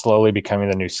game is slowly becoming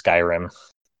the new Skyrim.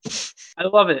 I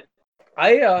love it.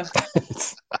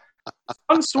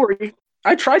 Fun story.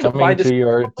 I tried to buy this to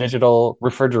your digital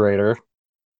refrigerator.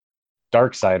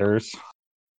 Darksiders.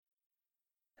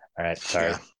 All right,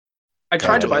 sorry. Yeah. I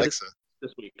tried to buy this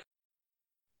week.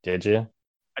 Did you?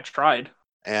 I tried.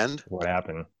 And what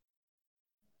happened?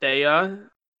 They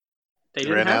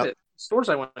didn't have it. Stores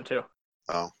I went to.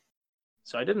 Oh.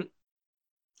 So I didn't.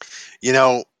 You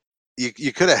know,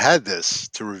 you could have had this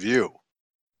to review.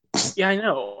 Yeah, I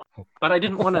know. But I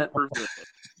didn't want to review it.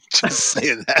 Just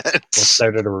saying that. We'll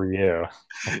start at a review.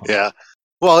 Yeah.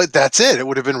 Well, that's it. It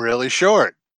would have been really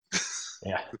short.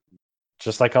 Yeah.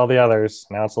 Just like all the others.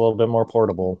 Now it's a little bit more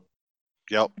portable.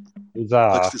 Yep.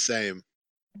 Huzzah. Looks the same.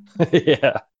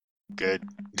 Yeah. Good.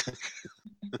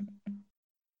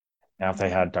 Now if they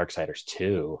had Darksiders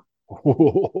 2.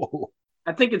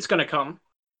 I think it's going to come,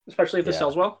 especially if it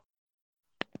sells well.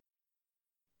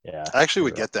 Yeah. I actually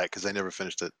would get that because I never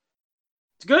finished it.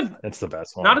 It's good. It's the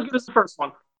best one. Not as good as the first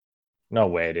one. No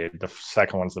way, dude. The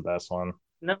second one's the best one.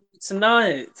 No, it's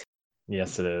not.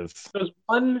 Yes, it is. There's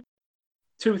 1,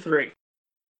 2, 3.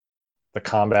 The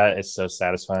combat is so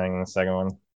satisfying in the second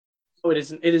one. Oh, it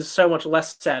is. It is so much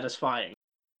less satisfying.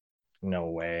 No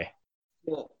way.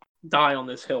 We'll die on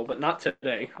this hill, but not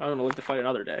today. I'm going to live to fight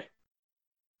another day.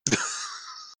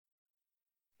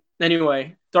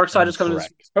 Anyway, Darksiders coming to the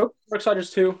Switch. Oh,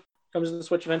 Darksiders 2 comes to the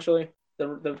Switch eventually.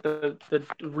 The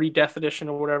re-Death edition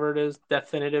or whatever it is.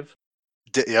 Definitive.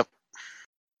 Yep.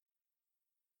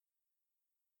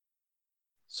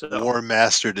 So, War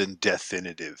Mastered and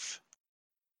Definitive.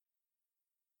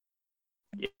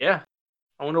 Yeah.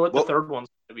 I wonder what the third one's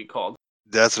going to be called.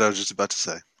 That's what I was just about to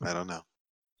say. I don't know.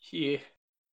 Yeah.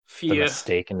 The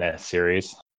mistake in that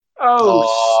series.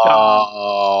 Oh,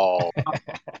 stop.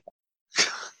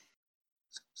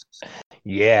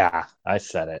 Yeah, I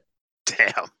said it.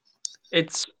 Damn.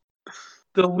 It's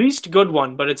the least good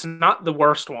one, but it's not the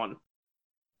worst one.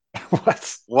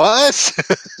 What?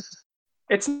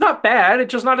 It's not bad.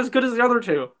 It's just not as good as the other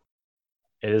two.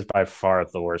 It is by far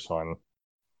the worst one.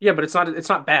 Yeah, but it's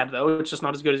not bad though. It's just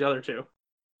not as good as the other two.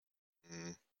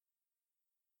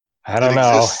 I don't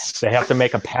know. They have to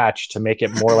make a patch to make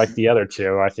it more like the other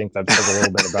two. I think that says a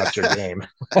little bit about your game.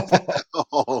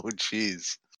 Oh,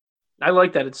 jeez. I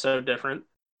like that it's so different.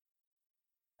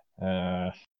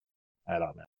 I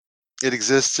don't know. It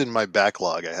exists in my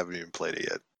backlog. I haven't even played it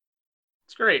yet.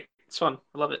 It's great. It's fun.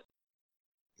 I love it.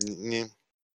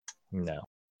 No.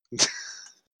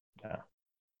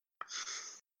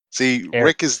 See,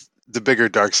 Rick is the bigger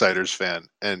Darksiders fan,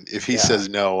 and if he says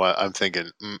no, I'm thinking,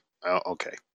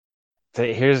 okay. So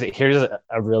here's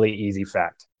a really easy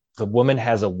fact. The woman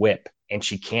has a whip and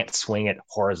she can't swing it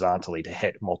horizontally to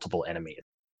hit multiple enemies.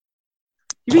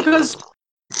 Because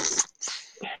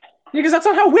that's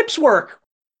not how whips work.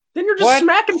 Then you're just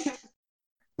smacking.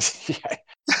 Yeah,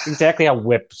 exactly how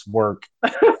whips work.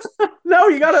 No,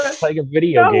 you gotta. It's like a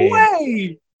video game. No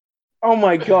way! Oh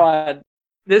my god,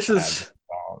 this is.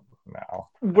 No.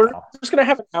 We're just gonna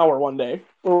have an hour one day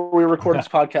where we record this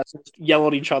podcast and just yell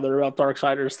at each other about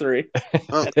Darksiders 3.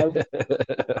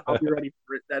 I'll be ready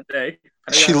for it that day.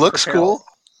 She looks cool.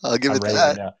 I'll give it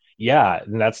that. Right. Yeah,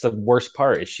 and that's the worst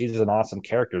part. Is she's an awesome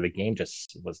character. The game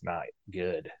just was not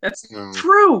good. That's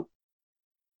true.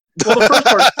 Well, the first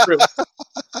part is true.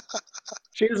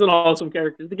 She is an awesome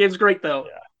character. The game's great though.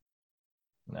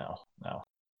 Yeah. No.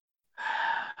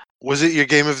 Was it your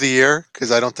game of the year?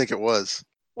 Because I don't think it was.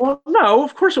 Well, no,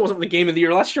 of course it wasn't the game of the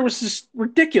year. Last year was just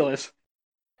ridiculous.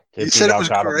 You said it was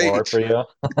great for you.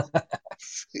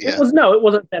 Yeah. It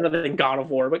wasn't better than God of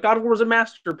War, but God of War was a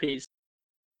masterpiece.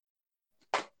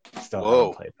 Still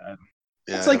haven't played that.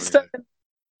 Yeah, it's like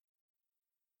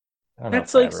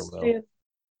that's like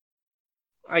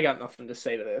I got nothing to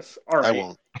say to this. All right. I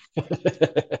won't.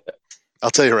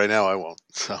 I'll tell you right now, I won't.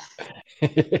 So.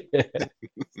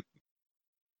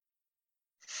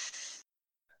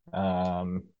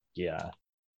 Yeah.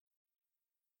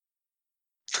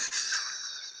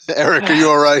 Eric, are you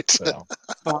all right? So.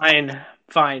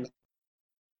 Fine.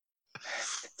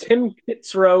 Tim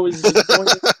Kitzrow is going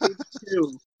to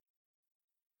do.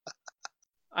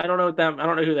 I don't know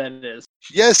who that is.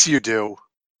 Yes, you do.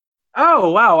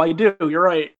 Oh wow, I do. You're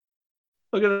right.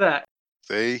 Look at that.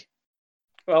 See?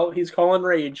 Well, he's calling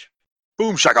Rage.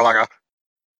 Boom shakalaka.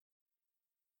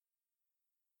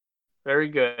 Very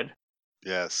good.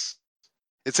 Yes.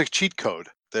 It's a cheat code.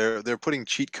 They're putting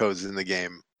cheat codes in the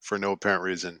game for no apparent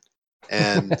reason.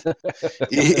 And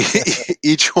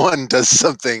each one does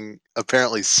something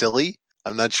apparently silly.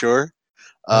 I'm not sure.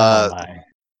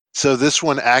 So this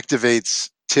one activates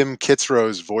Tim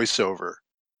Kitzrow's voiceover.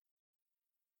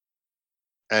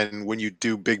 And when you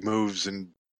do big moves and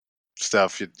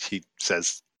stuff, he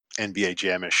says NBA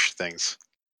Jam-ish things.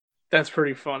 That's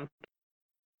pretty fun.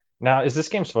 Now, is this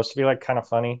game supposed to be like kind of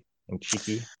funny and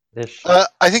cheeky-ish?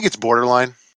 I think it's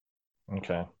borderline.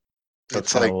 Okay. So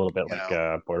it's like a little bit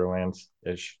like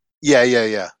Borderlands-ish.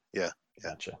 Yeah.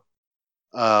 Gotcha.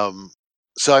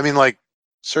 So I mean, like,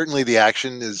 certainly the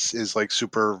action is like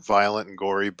super violent and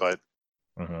gory, but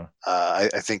I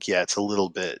think it's a little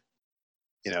bit,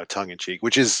 tongue in cheek,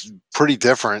 which is pretty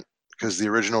different because the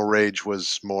original Rage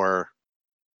was more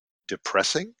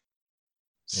depressing.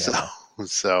 Yeah.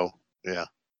 So yeah.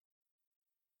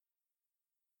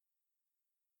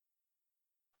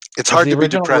 It's hard to be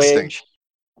depressing. Rage,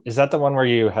 is that the one where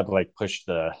you had to like push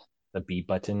the B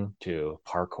button to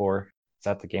parkour? Is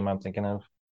that the game I'm thinking of?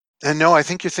 And no, I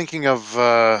think you're thinking of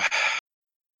that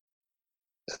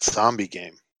zombie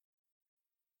game.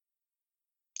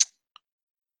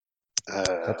 I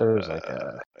thought there was like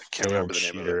a I can't remember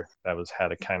the name of it. That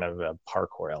had a kind of a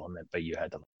parkour element, but you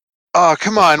had to. Oh,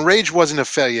 come on! Rage wasn't a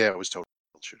failure. Yeah, it was totally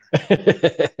a shooter.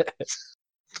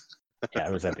 Yeah,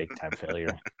 it was a big time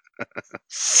failure.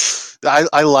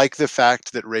 I like the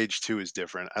fact that Rage 2 is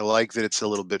different. I like that it's a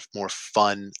little bit more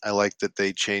fun. I like that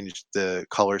they changed the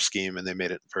color scheme and they made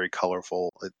it very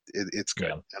colorful. It's good.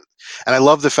 Yeah. And I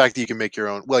love the fact that you can make your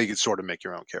own. Well, you can sort of make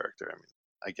your own character. I mean,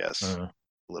 I guess a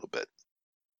little bit.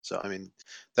 So, I mean,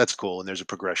 that's cool. And there's a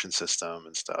progression system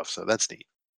and stuff. So that's neat.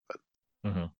 But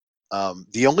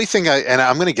the only thing and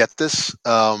I'm going to get this,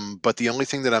 but the only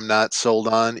thing that I'm not sold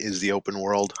on is the open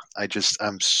world.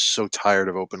 I'm so tired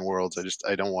of open worlds.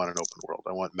 I don't want an open world.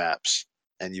 I want maps,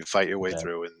 and you fight your way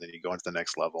through, and then you go into the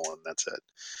next level, and that's it.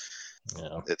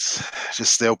 Yeah. It's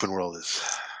just the open world is.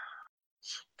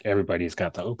 Everybody's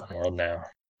got the open world now.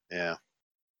 Yeah.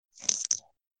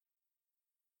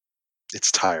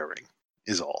 It's tiring,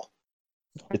 is all.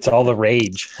 It's all the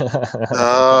rage.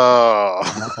 Oh.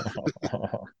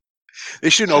 They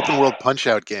should an open world Punch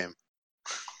Out game.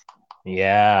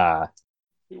 Yeah.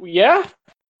 Yeah?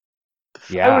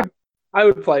 Yeah. I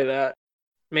would play that.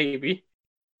 Maybe.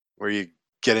 Where you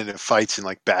get into fights in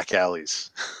like back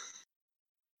alleys.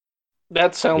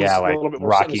 That sounds a little bit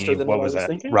more sinister than what was that?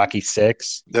 Thinking. Rocky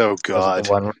 6? Oh god.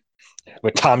 The one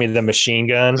with Tommy the Machine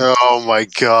Gun. Oh my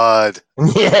god.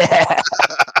 Yeah.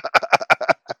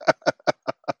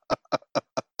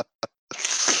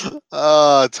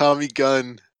 Tommy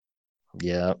Gunn.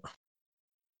 Yeah.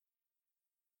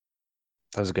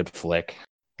 That was a good flick.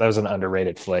 That was an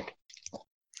underrated flick.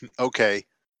 Okay.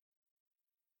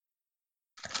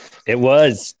 It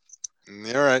was.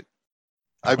 All right.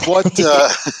 I bought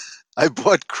I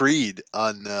bought Creed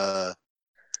on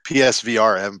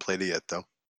PSVR. I haven't played it yet though.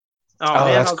 Oh Oh,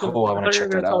 man, that's cool. I I want thought to you were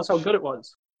check gonna that tell out. us how good it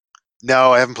was.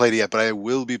 No, I haven't played it yet, but I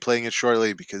will be playing it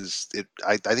shortly because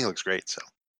I think it looks great. So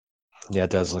Yeah, it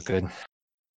does look good.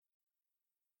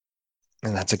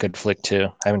 And that's a good flick too.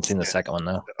 I haven't seen the yeah. second one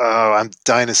though. Oh, I'm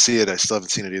dying to see it. I still haven't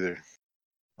seen it either.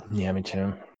 Yeah, me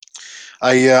too.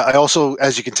 I also,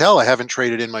 as you can tell, I haven't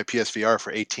traded in my PSVR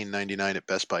for $18.99 at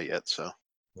Best Buy yet, so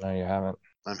No, you haven't.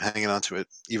 I'm hanging on to it,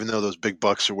 even though those big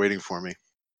bucks are waiting for me.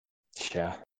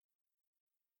 Yeah.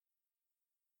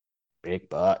 Big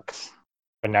bucks.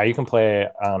 But now you can play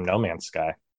No Man's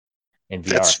Sky in VR.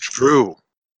 That's true,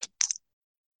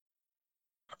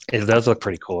 It does look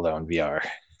pretty cool though in VR.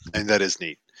 and that is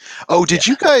neat. Oh, did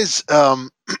Yeah. you guys?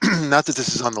 Not that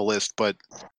this is on the list, but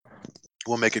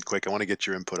we'll make it quick. I want to get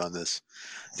your input on this.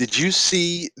 Did you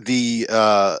see the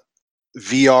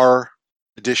VR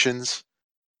editions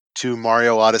to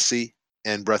Mario Odyssey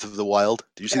and Breath of the Wild?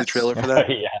 Did you see the Yes, trailer for that?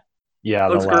 Yeah. Yeah,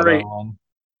 the looks Labo great. one.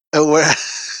 Oh,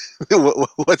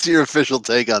 what's your official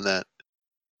take on that?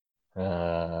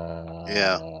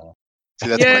 Yeah, Uh, see,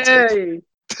 that's my take. Yay!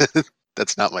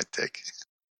 That's not my take.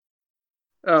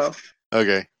 Oh,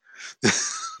 Okay,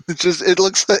 it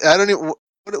looks like I don't even.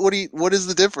 What is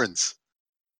the difference?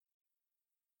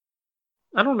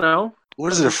 I don't know.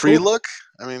 What is But it? A it's free cool. look?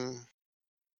 I mean,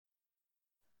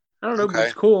 I don't know, but okay,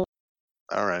 it's cool.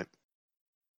 all right.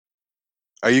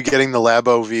 Are you getting the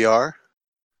Labo VR?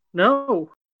 No,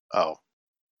 Oh.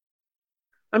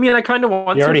 I mean I kind of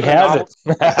want he to already for the has novel.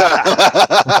 it.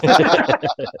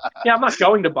 Yeah, I'm not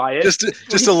going to buy it.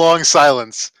 just a long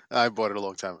silence. I bought it a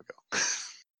long time ago.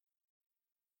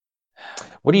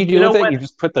 What do you You do know with it? when? You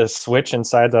just put the switch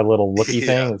inside the little looky Yeah,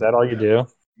 thing. Is that all you do?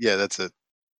 yeah, that's it.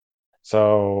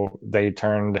 So they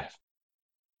turned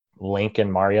Link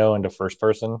and Mario into first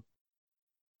person.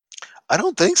 I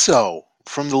don't think so.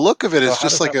 From the look of it, So it's how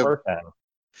just does like that a work then?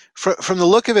 from the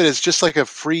look of it, it's just like a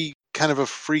free kind of a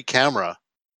free camera.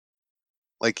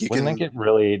 Like you Wouldn't that can. get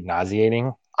really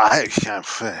nauseating? I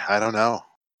don't know.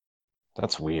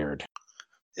 That's weird.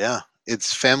 Yeah,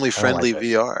 it's family I don't like friendly it.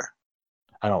 VR.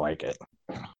 I don't like it.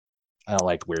 I don't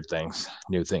like weird things,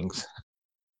 new things.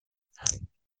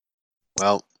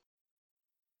 Well,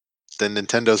 then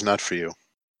Nintendo's not for you.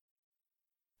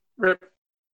 Rip.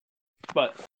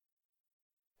 But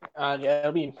yeah,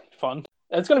 it'll be fun.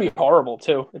 It's gonna be horrible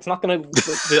too. It's not gonna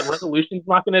the resolution's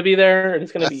not gonna be there.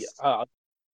 It's gonna be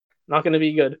not gonna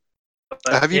be good.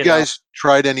 But Have you guys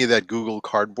tried any of that Google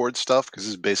Cardboard stuff? Because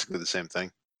it's basically the same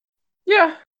thing.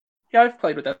 yeah, I've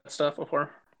played with that stuff before.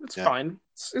 It's Yeah. fine.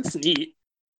 It's neat,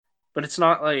 but it's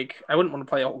not like I wouldn't want to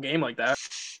play a whole game like that.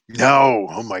 No.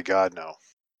 Oh my God, no.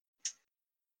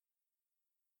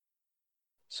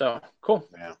 So cool.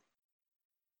 Yeah.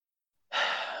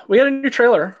 We got a new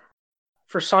trailer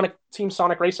for Team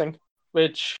Sonic Racing,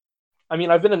 which I mean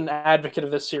I've been an advocate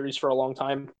of this series for a long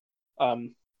time. Yeah, I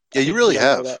you think really you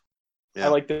guys know have. that. I Yeah.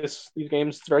 like these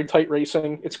games. It's very tight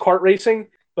racing. It's kart racing,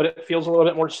 but it feels a little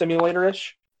bit more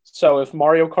simulator-ish. So if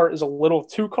Mario Kart is a little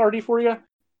too karty for you,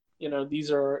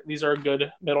 these are a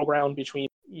good middle ground between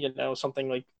something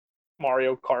like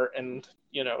Mario Kart and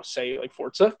say like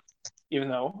Forza, even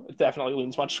though it definitely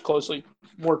leans much closely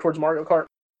more towards Mario Kart.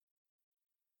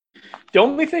 The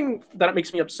only thing that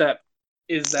makes me upset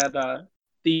is that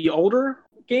the older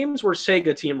games were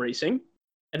Sega Team Racing,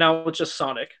 and now it's just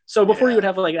Sonic. So before you Yeah. would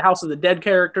have like House of the Dead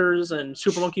characters and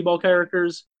Super Monkey Ball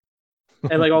characters,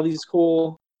 and like all these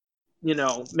cool,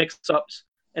 mix-ups,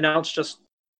 and now it's just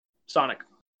Sonic.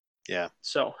 Yeah.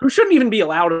 So who shouldn't even be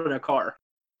allowed in a car,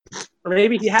 or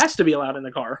maybe he has to be allowed in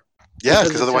the car Yeah, because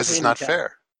because it's otherwise just it's not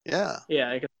handicapped. fair. Yeah. Yeah,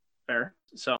 I guess that's fair.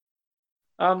 So,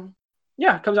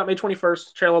 yeah, it comes out May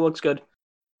 21st. Trailer looks good.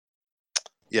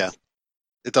 Yeah.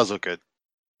 It does look good.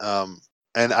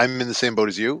 And I'm in the same boat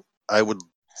as you. I would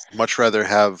much rather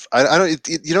have. I don't.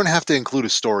 You don't have to include a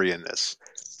story in this.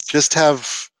 Just have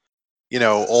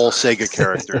all Sega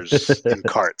characters in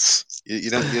carts. You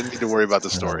don't need to worry about the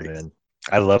Oh story. man,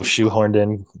 I love shoehorned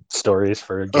in stories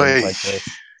for Oh, games like this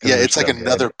yeah, because they're it's like so good.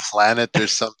 another planet or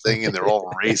something, and they're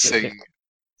all racing.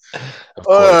 Of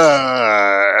course,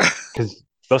 Uh, because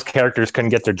those characters couldn't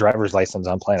get their driver's license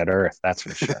on planet Earth. That's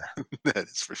for sure. that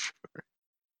is for sure.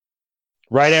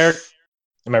 Right, Eric?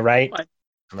 Am I right?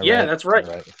 Am I Yeah, right? that's right. Am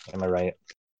I right? Am I right?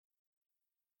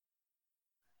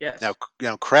 Yes. Now,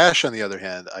 Crash, on the other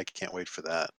hand, I can't wait for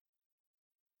that.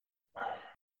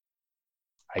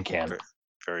 I can. Very,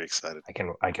 very excited.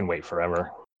 I can wait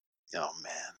forever. Oh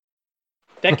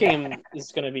man. That game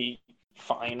is going to be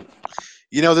fine.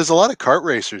 There's a lot of kart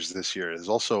racers this year. There's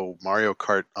also Mario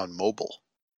Kart on mobile.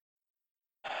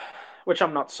 Which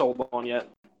I'm not sold on yet.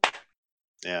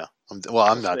 Yeah. I'm We'll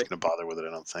not see. going to bother with it,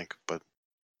 I don't think, but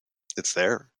it's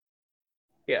there.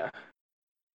 Yeah.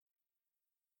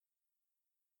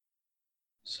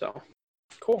 So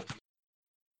cool.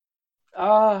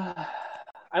 I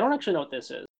don't actually know what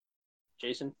this is.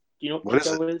 Jason, do you know what What is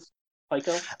it? Pico is?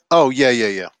 Pico? Oh,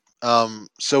 yeah.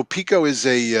 So Pico is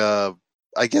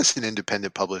I guess an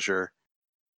independent publisher,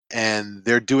 and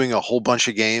they're doing a whole bunch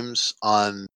of games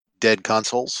on dead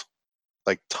consoles,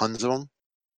 like tons of them.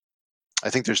 I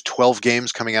think there's 12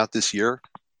 games coming out this year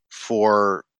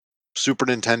for Super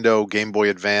Nintendo, Game Boy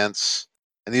Advance,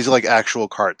 and these are like actual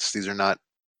carts. These are not,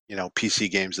 PC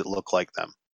games that look like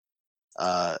them.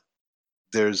 Uh,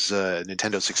 there's a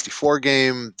Nintendo 64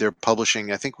 game they're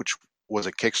publishing, I think, which was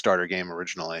a Kickstarter game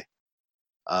originally.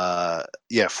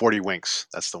 Yeah, 40 Winks,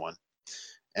 that's the one.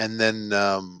 And then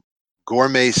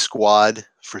Gourmet Squad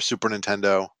for Super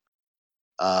Nintendo,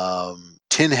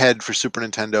 Tin Head for Super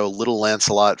Nintendo, Little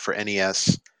Lancelot for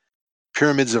NES,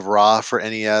 Pyramids of Ra for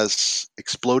NES,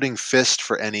 Exploding Fist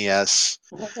for NES,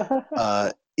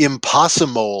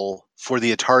 Impossible for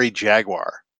the Atari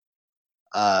Jaguar,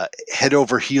 Head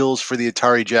Over Heels for the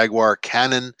Atari Jaguar,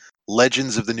 Canon,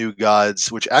 Legends of the New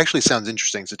Gods, which actually sounds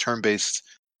interesting. It's a turn-based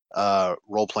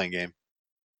role-playing game.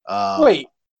 Wait,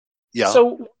 Yeah.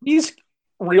 so these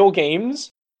real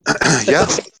games? Yeah.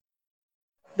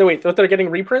 Wait, they're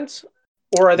getting reprints,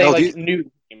 or are they No, like new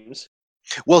games?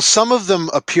 well, some of them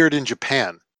appeared in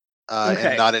Japan and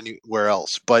Okay. not anywhere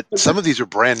else, but some of these are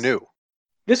brand new.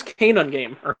 This Canon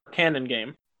game, or Canon game,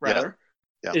 Yeah. rather,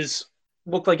 Yeah.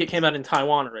 looked like it came out in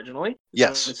Taiwan originally.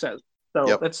 Yes. It says. So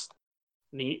Yep. that's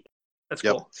neat. That's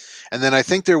Yep. cool. And then I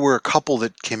think there were a couple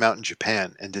that came out in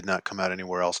Japan and did not come out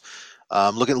anywhere else.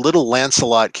 Look at Little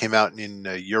Lancelot came out in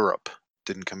Europe,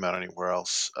 didn't come out anywhere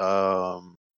else.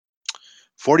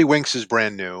 40 Winks is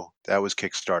brand new. That was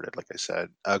kickstarted, like I said.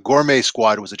 Gourmet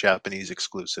Squad was a Japanese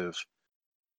exclusive.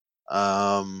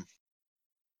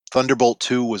 Thunderbolt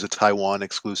 2 was a Taiwan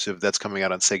exclusive. That's coming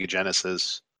out on Sega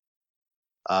Genesis.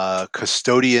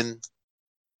 Custodian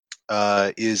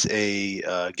is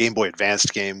a Game Boy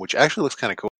Advanced game, which actually looks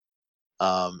kind of cool.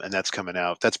 And that's coming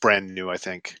out. That's brand new, I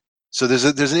think. So there's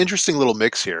an interesting little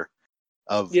mix here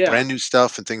of brand new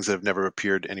stuff and things that have never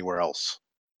appeared anywhere else.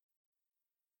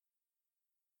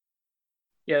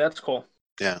 Yeah, that's cool.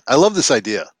 Yeah, I love this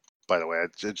idea. By the way,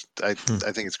 I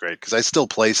think it's great because I still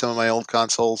play some of my old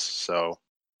consoles, so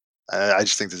I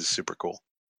just think this is super cool.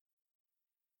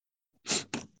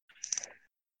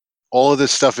 All of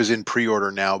this stuff is in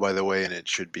pre-order now, by the way, and it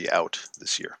should be out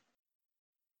this year.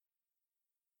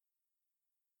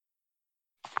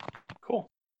 Cool.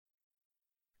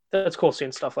 That's cool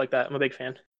seeing stuff like that. I'm a big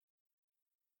fan.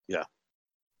 Yeah.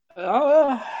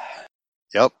 Yeah.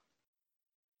 Yep.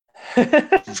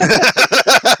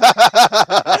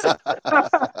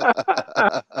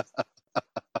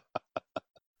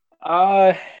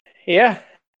 Yeah.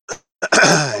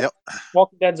 Yep.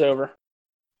 Walking Dead's over.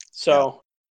 So,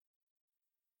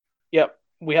 yep,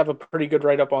 we have a pretty good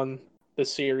write-up on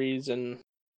this series, and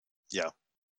yeah.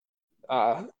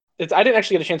 I didn't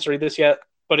actually get a chance to read this yet,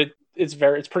 but it's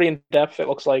pretty in depth. It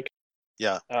looks like.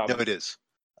 Yeah. No, it is.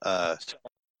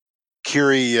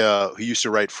 Kiri, who used to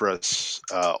write for us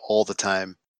all the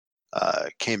time,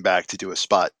 came back to do a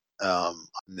spot on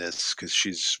this because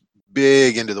she's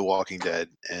big into The Walking Dead,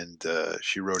 and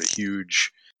she wrote a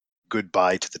huge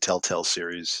goodbye to the Telltale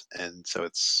series, and so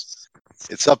it's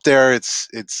up there. It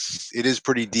is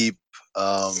pretty deep,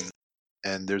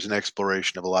 and there's an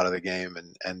exploration of a lot of the game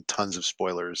and tons of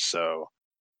spoilers. So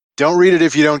don't read it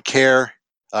if you don't care.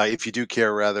 If you do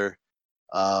care, rather,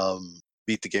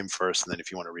 beat the game first, and then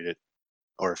if you want to read it,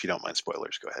 or if you don't mind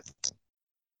spoilers, go ahead.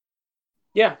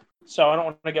 Yeah, so I don't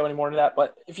want to go any more into that,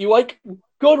 but if you like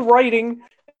good writing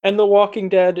and The Walking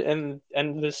Dead and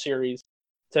this series,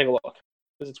 take a look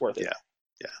because it's worth it.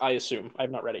 Yeah. I assume. I have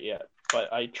not read it yet,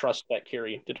 but I trust that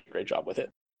Kiri did a great job with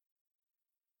it.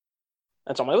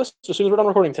 That's on my list as soon as we're done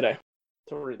recording today.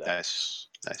 So we'll read that.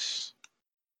 Nice.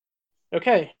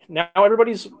 Okay, now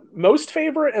everybody's most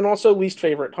favorite and also least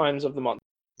favorite times of the month.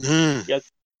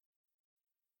 Yes.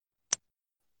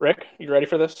 Rick, you ready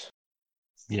for this?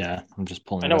 Yeah, I'm just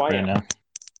pulling it up right now.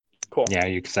 Cool. Yeah, are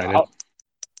you excited?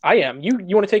 I am. You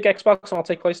want to take Xbox and I'll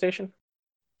take PlayStation?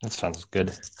 That sounds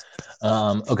good.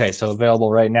 Okay, so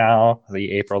available right now,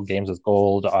 the April games with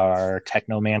gold are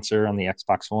Technomancer on the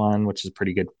Xbox One, which is a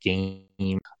pretty good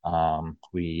game. I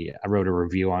wrote a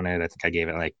review on it. I think I gave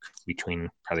it like between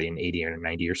probably an 80 or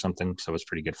 90 or something, so it's a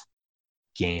pretty good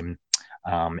game.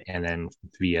 And then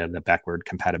via the backward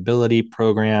compatibility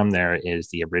program, there is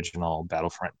the original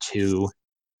Battlefront 2,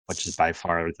 which is by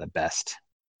far the best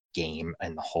game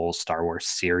in the whole Star Wars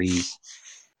series.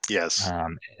 Yes.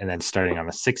 And then starting on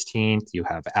the 16th, you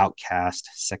have Outcast,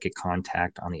 Second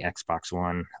Contact on the Xbox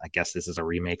One. I guess this is a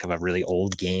remake of a really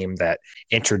old game that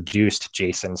introduced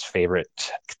Jason's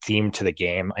favorite theme to the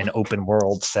game, an open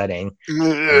world setting.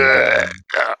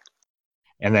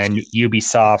 And then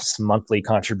Ubisoft's monthly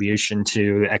contribution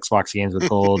to Xbox Games with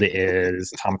Gold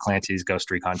is Tom Clancy's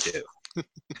Ghost Recon 2.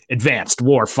 Advanced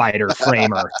Warfighter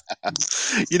Framer.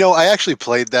 I actually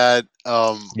played that.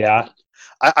 Yeah.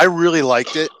 I really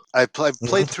liked it. I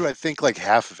played through, I think, like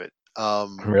half of it.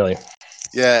 Really?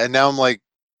 Yeah, and now I'm like,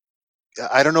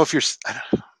 I don't know if you're.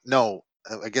 No,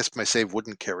 I guess my save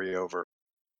wouldn't carry over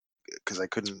because I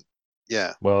couldn't.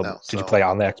 Yeah. Well, no, did you play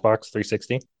on the Xbox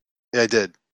 360? Yeah, I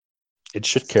did. It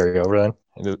should carry over then.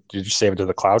 Did you save it to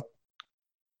the cloud?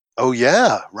 Oh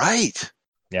yeah, right.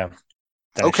 Yeah.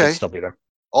 Then Okay. It should still be there.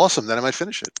 Awesome. Then I might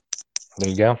finish it. There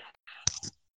you go.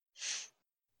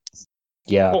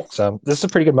 Yeah, Cool. So this is a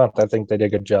pretty good month. I think they did a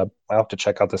good job. I'll have to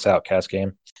check out this Outcast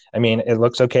game. I mean, it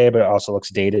looks okay, but it also looks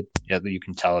dated. Yeah, you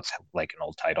can tell it's like an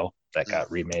old title that got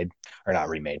remade, or not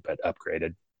remade, but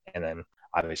upgraded. And then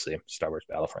obviously Star Wars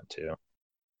Battlefront 2.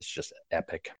 It's just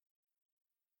epic.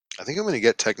 I think I'm going to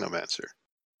get Technomancer.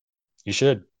 You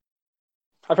should.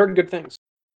 I've heard good things.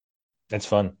 It's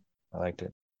fun. I liked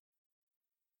it.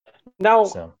 Now,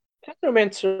 So.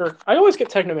 Technomancer, I always get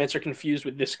Technomancer confused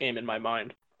with this game in my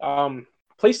mind.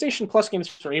 PlayStation Plus games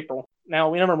for April.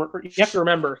 Now, you have to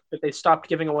remember that they stopped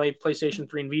giving away PlayStation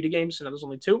 3 and Vita games, and there's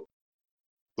only 2.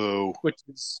 Boo. Which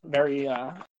is very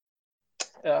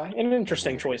an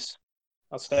interesting choice,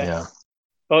 I'll say. Yeah.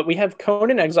 But we have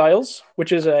Conan Exiles,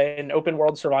 which is an open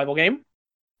world survival game,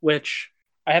 which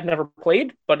I have never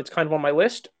played, but it's kind of on my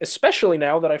list, especially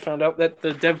now that I found out that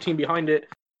the dev team behind it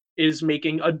is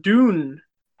making a Dune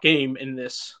game in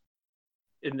this.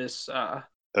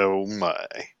 Oh my!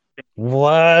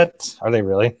 What? Are they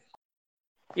really?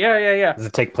 Yeah. Does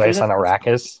it take place on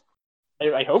Arrakis?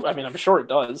 I hope. I mean, I'm sure it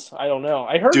does. I don't know.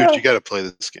 I heard. Dude, you got to play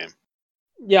this game.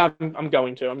 Yeah, I'm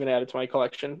going to. I'm going to add it to my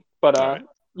collection. But right.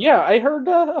 Yeah, I heard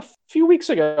a few weeks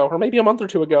ago, or maybe a month or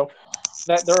two ago,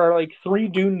 that there are like 3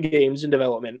 Dune games in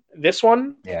development. This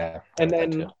one, yeah, and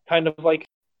then kind of like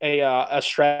a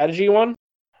strategy one,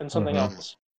 and something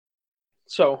else.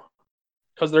 So,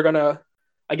 because they're gonna,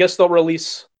 I guess they'll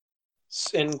release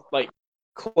in like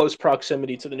close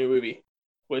proximity to the new movie,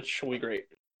 which will be great.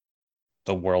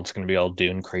 The world's gonna be all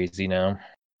Dune crazy now.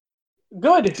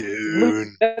 Good.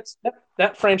 Dune.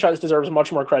 That franchise deserves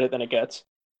much more credit than it gets.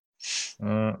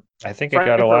 I think it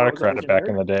got a lot of credit back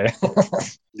in the day.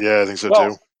 Yeah, I think so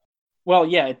too. Well,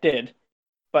 yeah, it did.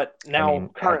 But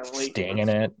now, currently... Had Sting in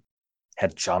it.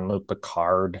 Had Jean-Luc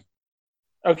Picard.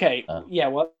 Okay, yeah,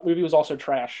 well, that movie was also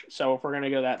trash, so if we're going to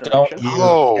go that direction...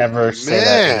 Don't you ever say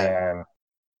that again.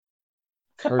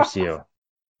 Curse you.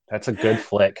 That's a good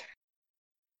flick.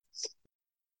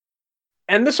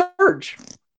 And The Surge,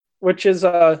 which is,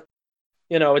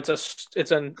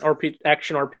 it's an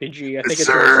action RPG. I think it's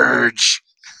Surge.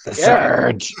 The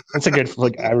Surge. That's a good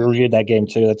flick. I reviewed that game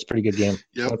too. That's a pretty good game.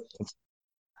 Yep.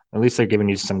 At least they're giving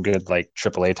you some good like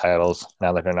AAA titles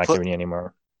now that they're not giving you any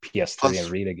more PS3 and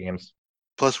Vita games.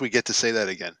 Plus, we get to say that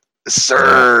again. The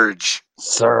Surge.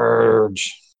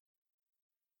 Surge.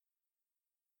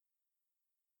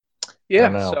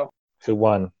 Yeah. So who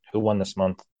won? Who won this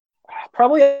month?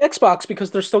 Probably Xbox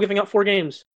because they're still giving out 4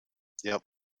 games. Yep.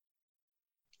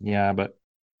 Yeah, but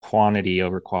quantity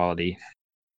over quality.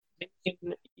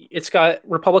 It's got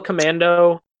Republic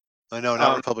Commando. Oh, no,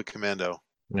 not Republic Commando.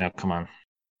 No, come on.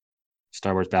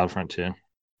 Star Wars Battlefront 2.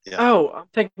 Yeah. Oh, I'm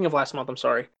thinking of last month. I'm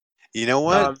sorry. You know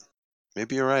what?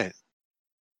 Maybe you're right.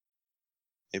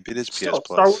 Maybe it is PS Plus.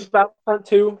 Star Wars Battlefront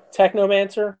 2,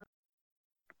 Technomancer.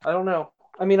 I don't know.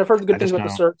 I mean, I've heard the good things about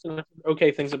the Search and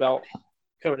okay things about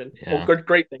Conan. Yeah. Well,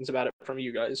 great things about it from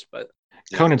you guys, but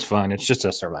Conan's fun. It's just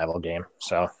a survival game,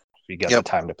 so if you get the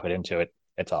time to put into it,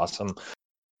 it's awesome.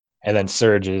 And then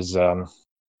Surge is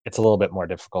it's a little bit more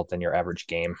difficult than your average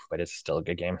game, but it's still a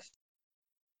good game.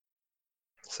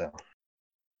 So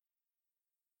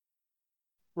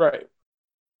right.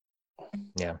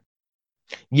 Yeah.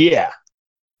 Yeah.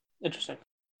 Interesting.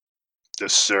 The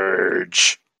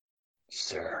Surge.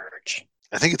 Surge.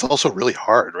 I think it's also really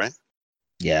hard, right?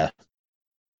 Yeah.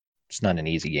 It's not an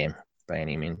easy game by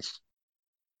any means.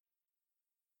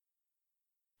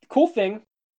 Cool thing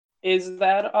is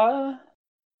that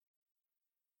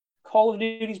Call of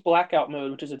Duty's Blackout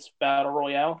mode, which is its battle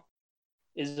royale,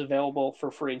 is available for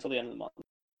free until the end of the month.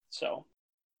 So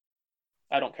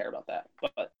I don't care about that,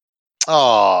 but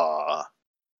I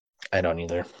don't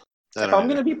either. If I'm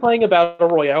going to be playing a battle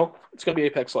royale, it's going to be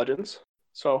Apex Legends.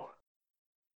 So.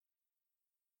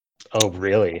 Oh,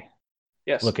 really?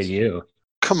 Yes, Look at you.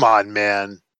 Come on,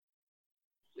 man.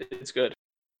 it's good.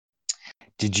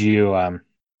 Did you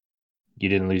you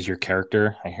didn't lose your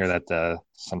character? I hear that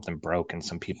something broke and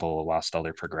some people lost all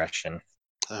their progression.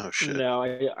 Oh shit. No,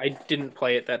 I didn't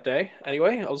play it that day.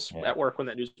 Anyway, I was Yeah. at work when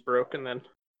that news broke, and then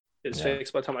it was Yeah.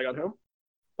 fixed by the time I got home.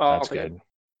 Well, I'll That's take good. it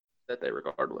that day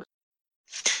regardless.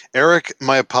 Eric,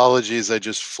 my apologies. I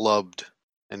just flubbed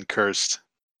and cursed.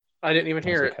 I didn't even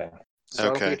That's hear it, okay. so I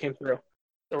don't think Okay. it came through.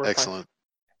 So we're fine. Excellent.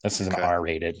 This is an Okay.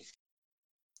 R-rated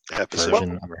Episode.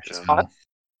 version of our Yeah.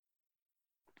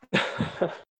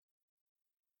 Shazam.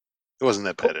 It wasn't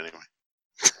that bad anyway.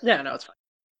 Yeah, no, it's fine.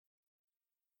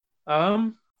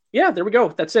 Yeah, there we go.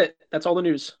 That's it. That's all the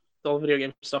news. All the video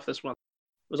game stuff this month.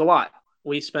 It was a lot.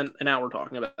 We spent an hour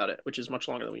talking about it, which is much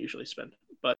longer than we usually spend,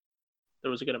 but there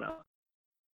was a good amount.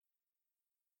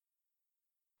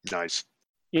 Nice.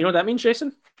 You know what that means,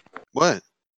 Jason? What?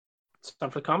 It's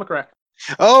time for the comic rack.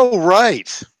 Oh,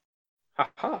 right. Ha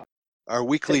ha. Our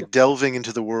weekly delving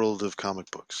into the world of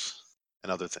comic books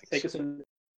and other things. Take us in.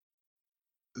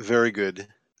 Very good.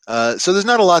 So there's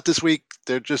not a lot this week.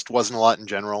 There just wasn't a lot in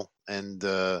general, and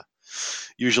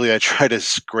usually I try to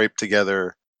scrape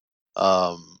together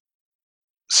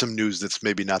some news that's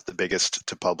maybe not the biggest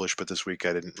to publish, but this week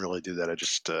I didn't really do that. I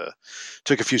just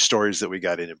took a few stories that we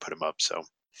got in and put them up. So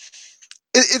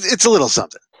it's a little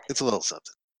something. It's a little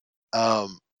something.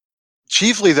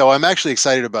 Chiefly, though, I'm actually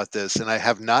excited about this, and I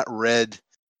have not read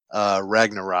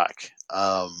Ragnarok,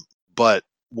 but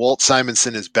Walt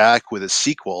Simonson is back with a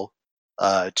sequel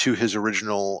to his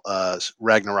original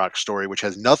Ragnarok story, which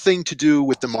has nothing to do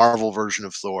with the Marvel version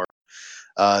of Thor.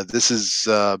 This is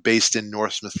based in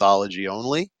Norse mythology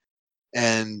only,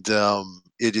 and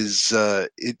this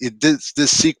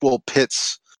sequel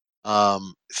pits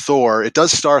Thor. It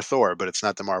does star Thor, but it's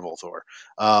not the Marvel Thor.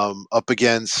 Up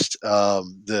against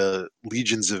the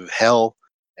legions of hell,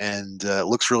 and it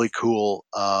looks really cool.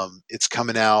 It's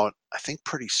coming out, I think,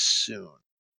 pretty soon.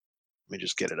 Let me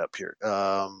just get it up here.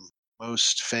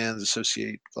 Most fans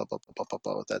associate blah blah blah blah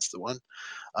blah. That's the one.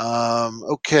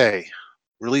 Okay.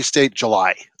 Release date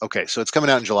July. Okay, so it's coming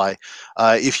out in July.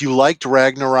 If you liked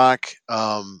Ragnarok,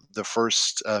 the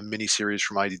first miniseries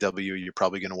from IDW, you're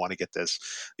probably going to want to get this.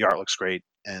 The art looks great,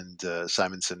 and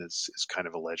Simonson is kind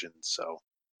of a legend. So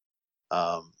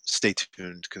stay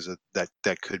tuned because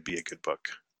that could be a good book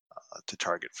to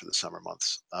target for the summer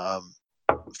months.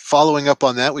 Following up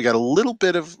on that, we got a little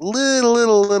bit of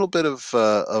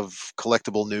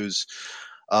collectible news.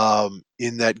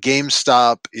 In that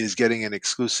GameStop is getting an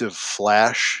exclusive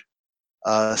Flash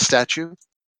statue.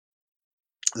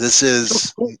 This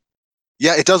is,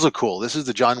 yeah, it does look cool. This is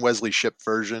the John Wesley Shipp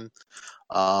version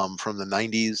from the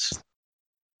 90s.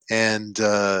 And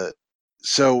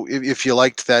so if you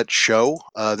liked that show,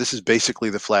 this is basically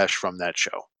the Flash from that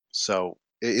show. So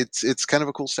it's kind of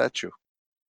a cool statue.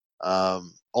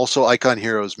 Also, Icon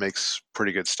Heroes makes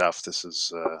pretty good stuff. This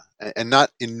is and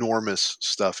not enormous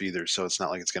stuff either, so it's not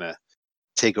like it's gonna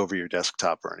take over your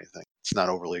desktop or anything. It's not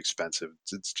overly expensive.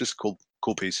 It's just a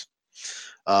cool piece.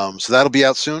 So that'll be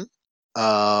out soon.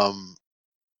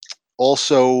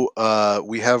 Also,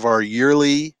 we have our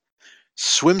yearly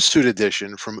swimsuit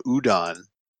edition from Udon,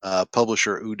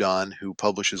 publisher Udon, who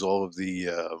publishes all of the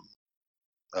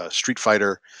Street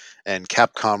Fighter and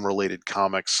Capcom related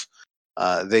comics.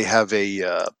 They have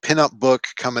a pinup book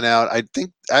coming out. I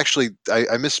think actually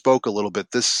I misspoke a little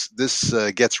bit. This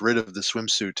gets rid of the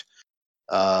swimsuit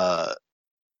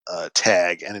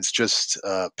tag, and it's just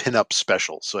pinup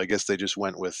special. So I guess they just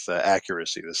went with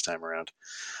accuracy this time around.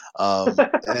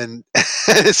 And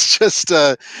it's just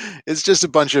a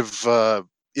bunch of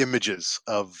images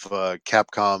of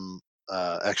Capcom.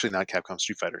 Actually, not Capcom.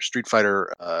 Street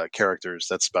Fighter characters.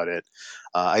 That's about it.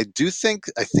 I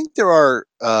think there are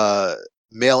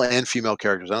male and female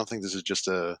characters. I don't think this is just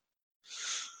a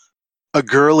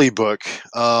girly book.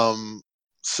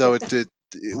 So it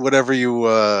whatever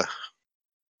you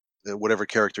whatever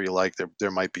character you like,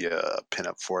 there might be a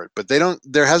pinup for it. But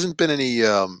there hasn't been any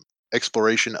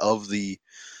exploration of the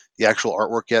actual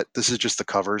artwork yet. This is just the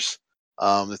covers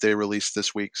that they released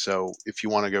this week. So if you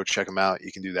want to go check them out,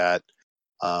 you can do that.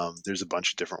 There's a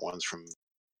bunch of different ones from a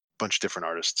bunch of different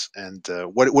artists. And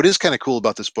what is kind of cool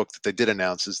about this book that they did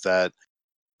announce is that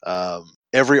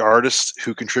every artist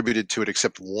who contributed to it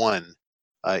except one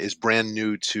is brand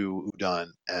new to Udon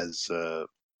as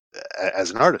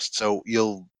an artist. So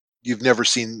you've never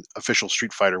seen official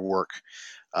Street Fighter work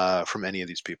from any of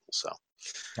these people. So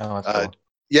Oh, that's cool.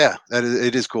 yeah,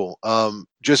 it is cool.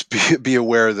 Just be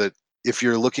aware that if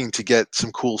you're looking to get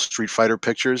some cool Street Fighter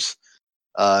pictures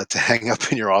to hang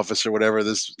up in your office or whatever,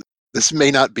 this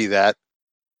may not be that.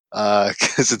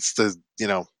 because it's the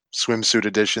swimsuit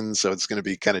edition, so it's going to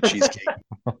be kind of cheesecake.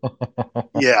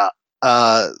 Yeah.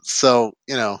 So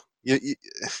you,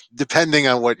 depending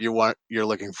on what you're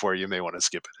looking for, you may want to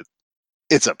skip it.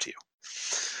 It's up to you.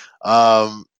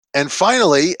 And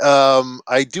finally,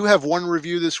 I do have one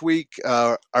review this week.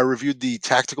 I reviewed the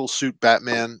Tactical Suit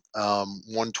Batman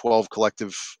 112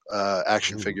 collective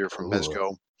action figure from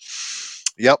Mezco.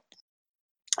 Yep.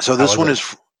 So this one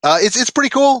is it's pretty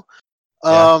cool.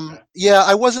 Yeah,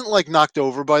 I wasn't like knocked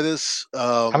over by this.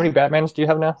 How many Batmans do you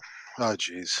have now? Oh,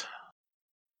 jeez.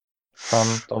 From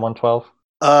the 112?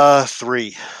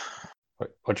 3.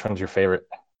 Which one's your favorite?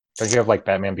 Because you have like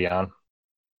Batman Beyond.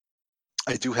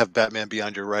 I do have Batman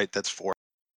Beyond. You're right. That's 4.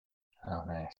 Oh,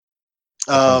 nice.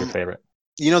 Which one's your favorite?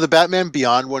 The Batman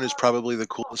Beyond one is probably the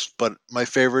coolest, but my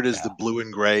favorite is the blue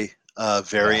and gray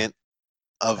variant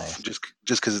of just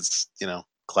because it's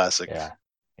classic.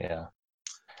 Yeah.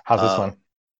 How's this one?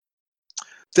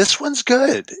 This one's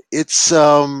good. It's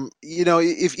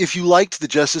if you liked the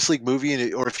Justice League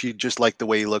movie or if you just like the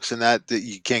way he looks in that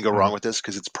you can't go wrong with this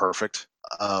because it's perfect.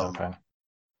 Okay.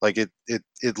 Like it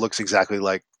looks exactly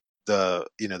like the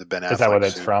Ben Affleck. Is that what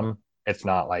it's suit. from? It's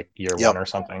not like year one or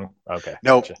something. Okay.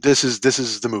 No, gotcha. this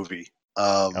is the movie.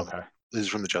 Okay. This is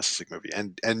from the Justice League movie,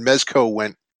 and Mezco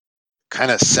went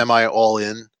kind of semi all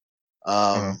in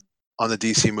on the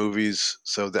DC movies.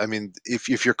 So I mean,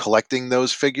 if you're collecting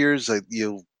those figures,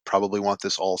 you'll probably want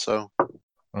this also.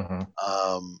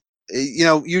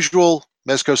 Usual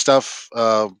Mezco stuff.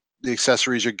 The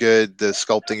accessories are good. The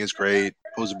sculpting is great.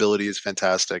 Posability is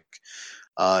fantastic.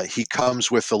 He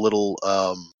comes with a little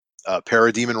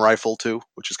Parademon rifle too,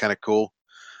 which is kind of cool.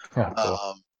 Oh,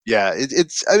 cool.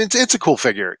 It's a cool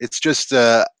figure. It's just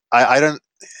I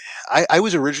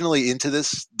was originally into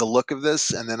the look of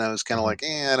this, and then I was kind of like,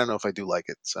 I don't know if I do like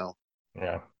it. So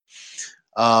yeah.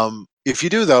 If you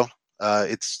do though,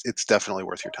 it's definitely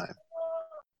worth your time.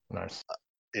 Nice.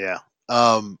 Yeah.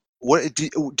 What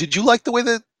did you like the way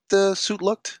that the suit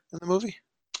looked in the movie?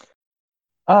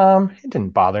 It didn't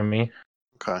bother me.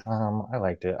 Okay. I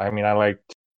liked it. I mean, I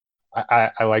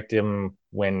liked him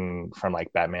when from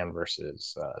like Batman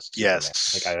versus Superman.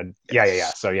 Yes.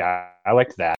 Yeah. So yeah, I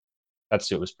liked that. That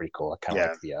suit was pretty cool. I kind of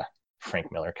like the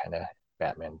Frank Miller kind of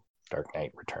Batman Dark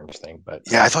Knight Returns thing. But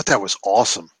yeah, I thought that was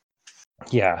awesome.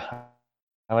 Yeah,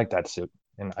 I like that suit,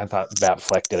 and I thought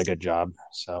Batfleck did a good job.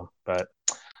 So, but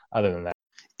other than that,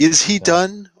 is he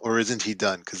done or isn't he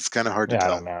done? Because it's kind of hard to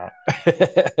tell. I don't know.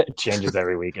 It changes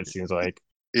every week. It seems like.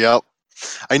 Yep.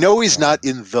 I know he's not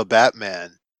in The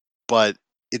Batman, but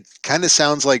it kind of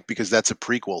sounds like because that's a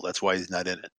prequel, that's why he's not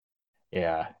in it.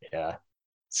 Yeah.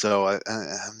 So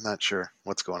I'm not sure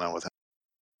what's going on with him.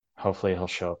 Hopefully he'll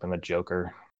show up in the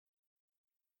Joker.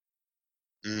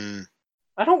 I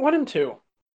don't want him to.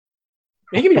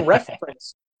 He can be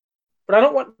referenced, but I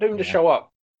don't want him to show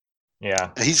up.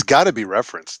 Yeah. He's got to be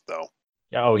referenced, though.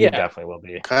 Oh, he definitely will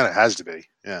be. Kind of has to be,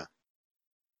 yeah.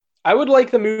 I would like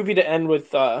the movie to end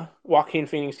with Joaquin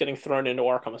Phoenix getting thrown into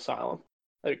Arkham Asylum.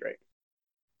 That'd be great.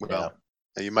 Well,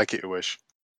 you might get your wish.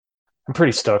 I'm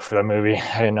pretty stoked for the movie.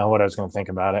 I didn't know what I was going to think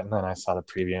about it, and then I saw the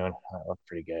preview, and it looked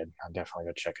pretty good. I'll definitely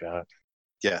go check it out.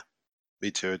 Yeah, me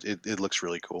too. It looks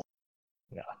really cool.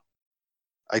 Yeah.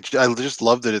 I just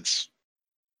love that it's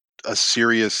a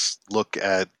serious look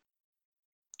at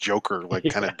Joker, like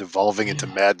kind of devolving into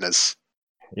madness.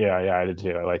 Yeah, I did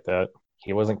too. I like that.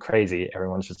 He wasn't crazy.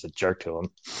 Everyone's just a jerk to him.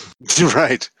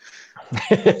 Right.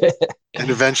 And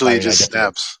eventually it just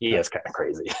snaps. He is kind of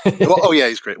crazy. Oh, yeah,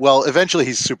 he's great. Well, eventually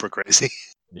he's super crazy.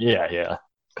 Yeah.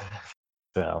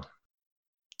 So.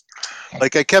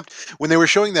 Like when they were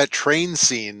showing that train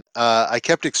scene, I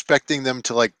kept expecting them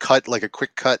to like cut like a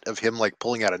quick cut of him like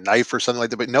pulling out a knife or something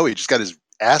like that. But no, he just got his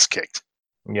ass kicked.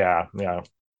 Yeah.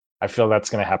 I feel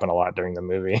that's going to happen a lot during the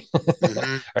movie, or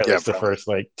at least the first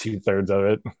like 2/3 of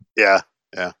it. Yeah.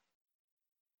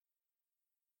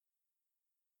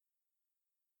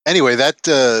 Anyway, that's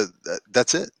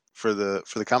it for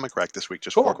the comic rack this week.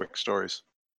 Just 4 quick stories.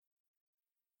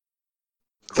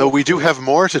 Though we do have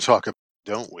more to talk about,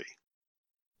 don't we?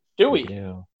 Do we?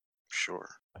 Yeah. Sure.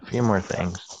 A few more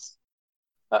things.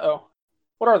 Uh-oh.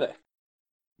 What are they?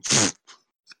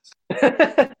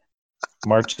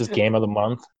 March's game of the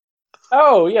month.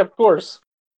 Oh, yeah, of course.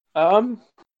 Game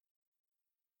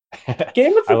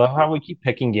of I love how we keep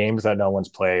picking games that no one's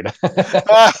played.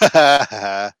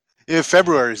 Yeah,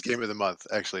 February is game of the month,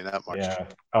 actually, not March. Yeah.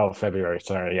 Oh, February.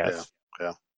 Sorry. Yes.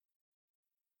 Yeah.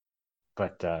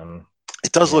 But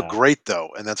it does look great though,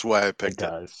 and that's why I picked it.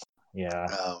 It does. Yeah.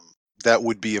 That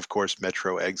would be, of course,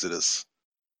 Metro Exodus.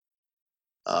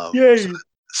 Yay!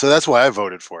 So that's why I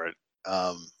voted for it.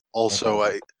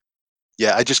 Also,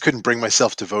 Yeah, I just couldn't bring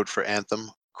myself to vote for Anthem,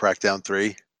 Crackdown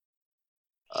 3.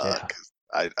 Yeah. 'Cause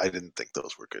I didn't think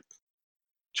those were good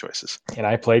choices. And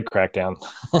I played Crackdown.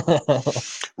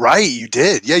 Right, you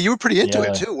did. Yeah, you were pretty into it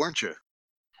Yeah. too, weren't you?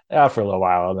 Yeah, for a little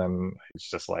while. And then it's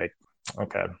just like,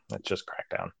 okay, let's just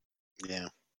Crackdown Yeah.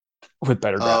 with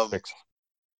better graphics.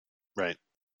 Right.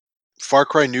 Far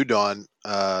Cry New Dawn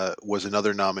was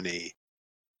another nominee.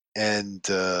 And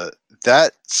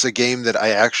that's a game that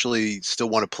I actually still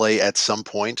want to play at some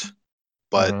point.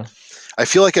 But Mhm. I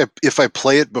feel like if I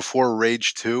play it before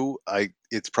Rage 2,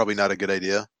 it's probably not a good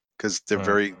idea because they're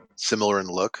very similar in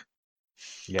look.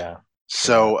 Yeah.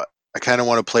 So I kind of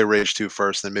want to play Rage 2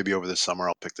 first, then maybe over the summer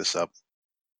I'll pick this up.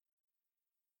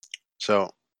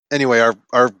 So anyway,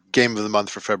 our game of the month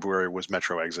for February was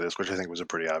Metro Exodus, which I think was a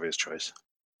pretty obvious choice.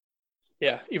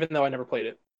 Yeah, even though I never played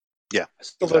it. Yeah, I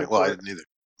still exactly. voted Well, I for it. didn't either.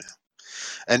 Yeah.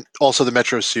 And also the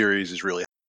Metro series is really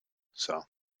so.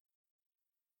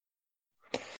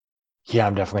 Yeah,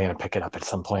 I'm definitely gonna pick it up at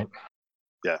some point.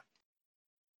 Yeah.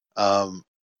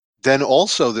 Then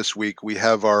also this week we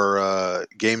have our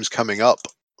games coming up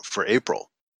for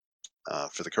April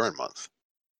for the current month,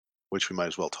 which we might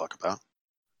as well talk about.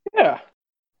 Yeah,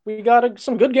 we got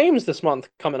some good games this month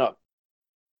coming up.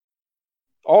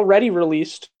 Already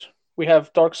released, we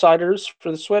have Darksiders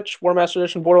for the Switch, War Master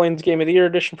Edition, Borderlands Game of the Year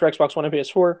Edition for Xbox One and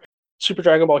PS4, Super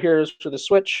Dragon Ball Heroes for the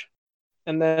Switch,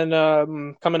 and then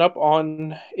coming up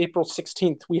on April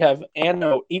 16th, we have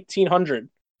Anno 1800,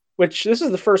 which this is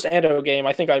the first Anno game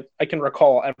I think I can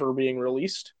recall ever being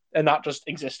released and not just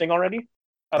existing already.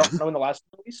 I don't know when the last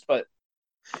released, but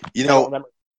You I don't know, remember.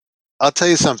 I'll tell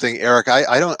you something, Eric.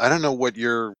 I don't know what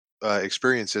your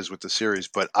experience is with the series,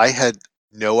 but I had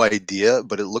no idea.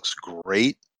 But it looks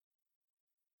great.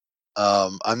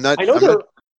 I'm not. I know I'm not. they're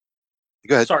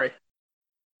Go ahead. sorry.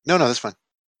 No, that's fine.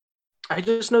 I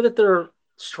just know that they're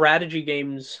strategy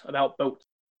games about boats.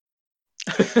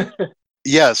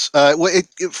 Yes. Well,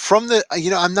 from the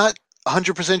I'm not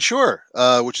 100% sure,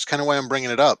 which is kind of why I'm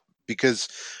bringing it up because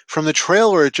from the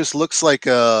trailer it just looks like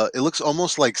it looks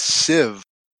almost like Civ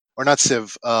or not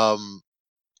Civ,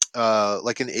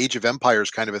 like an Age of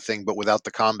Empires kind of a thing, but without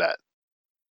the combat.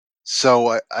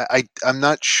 So I'm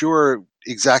not sure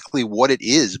exactly what it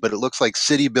is, but it looks like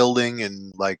city building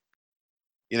and like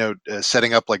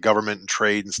setting up like government and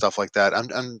trade and stuff like that.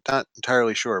 I'm not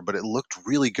entirely sure, but it looked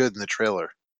really good in the trailer.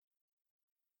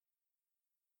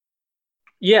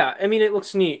 Yeah, I mean it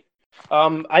looks neat.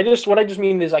 What I just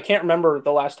mean is I can't remember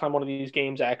the last time one of these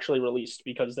games actually released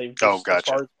because they've Oh, just as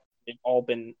gotcha. far as they've all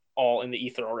been all in the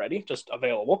ether already, just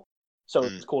available. So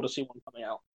it's cool to see one coming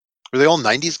out. Were they all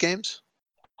 90s games?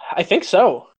 I think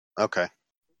so. Okay.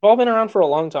 They've all been around for a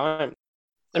long time.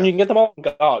 I mean Yeah. you can get them all on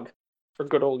GOG for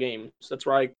good old games. That's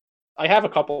where I have a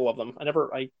couple of them. I never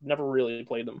really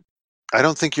played them. I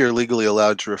don't think you're legally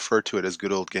allowed to refer to it as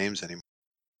good old games anymore.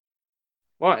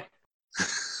 Why?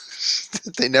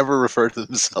 They never refer to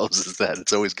themselves as that.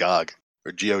 It's always GOG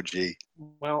or GOG.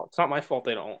 Well, it's not my fault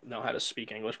they don't know how to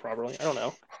speak English properly. I don't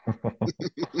know.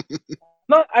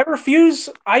 No, I refuse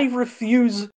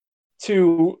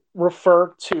to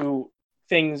refer to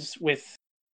things with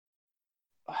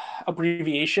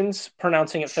abbreviations,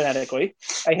 pronouncing it phonetically.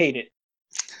 I hate it.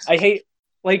 I hate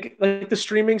like the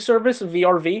streaming service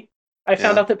VRV. I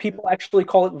found Yeah. out that people actually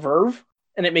call it Verve,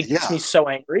 and it makes Yeah. me so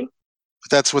angry. But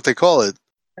that's what they call it.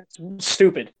 That's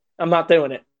stupid. I'm not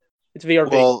doing it. It's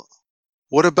VRV. Well,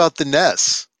 what about the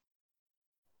NES?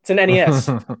 It's an NES.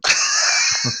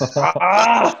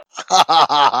 Ah!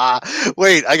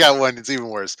 Wait, I got one. It's even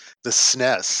worse. The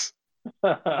SNES.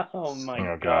 Oh my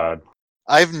Oh god. god.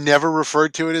 I've never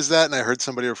referred to it as that, and I heard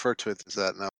somebody refer to it as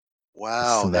that. Now,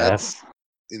 wow, that's SNES.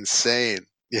 insane.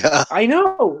 Yeah. I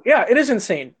know. Yeah, it is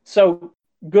insane. So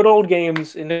good old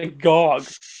games in the GOG.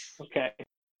 Okay.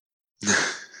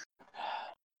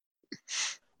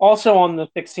 Also on the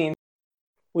 16th,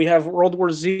 we have World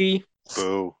War Z,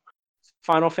 Boo.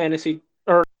 Final Fantasy.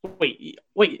 Or wait.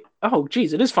 Oh,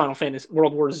 geez, it is Final Fantasy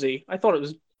World War Z. I thought it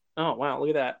was. Oh wow, look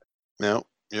at that. No,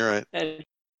 you're right. And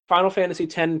Final Fantasy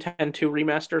X-10-2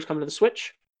 remaster is coming to the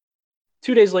Switch.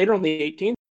 2 days later, on the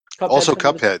 18th, Also,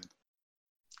 Cuphead.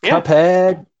 Yeah.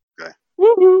 Cuphead. Okay.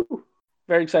 Woohoo!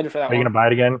 Very excited for that Are you one. gonna buy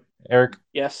it again, Eric?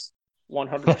 Yes,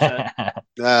 100%.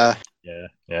 Yeah.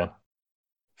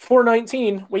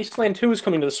 4/19, Wasteland 2 is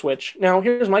coming to the Switch. Now,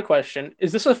 here's my question: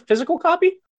 is this a physical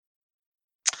copy?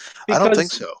 I don't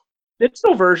think Because so.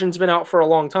 digital version's been out for a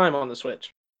long time on the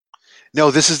Switch.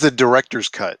 No, this is the director's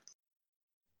cut.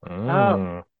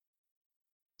 Oh.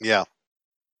 Yeah.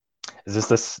 Is this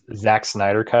the Zack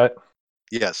Snyder cut?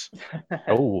 Yes.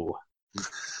 Oh,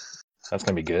 that's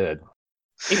gonna be good.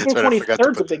 April That's right, I forgot to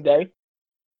 23rd is a put big day.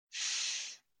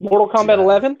 Mortal Kombat Yeah.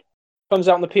 11 comes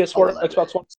out on the PS4, 11.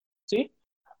 Xbox One, C,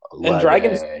 and Love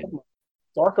Dragon's it.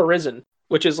 Dark Arisen,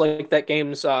 which is like that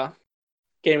game's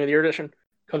Game of the Year edition,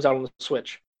 comes out on the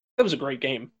Switch. That was a great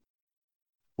game.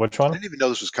 Which I one? didn't even know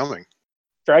this was coming.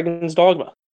 Dragon's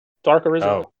Dogma, Dark Arisen.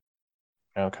 Oh,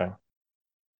 okay.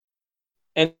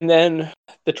 And then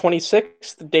the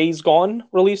 26th, Days Gone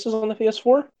releases on the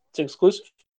PS4. It's exclusive.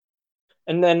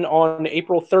 And then on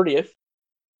April 30th,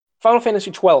 Final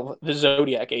Fantasy XII, The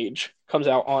Zodiac Age, comes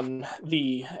out on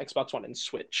the Xbox One and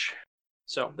Switch.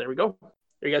 So there we go.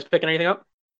 Are you guys picking anything up?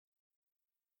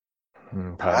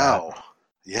 Probably Wow. not.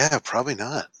 Yeah, probably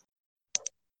not.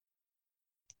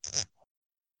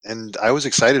 And I was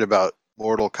excited about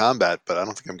Mortal Kombat, but I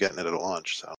don't think I'm getting it at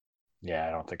launch. So Yeah,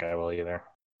 I don't think I will either.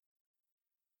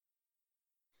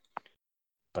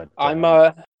 But I'm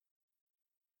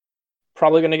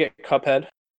probably gonna get Cuphead.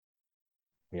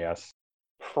 yes.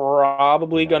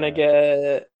 Probably Yeah. gonna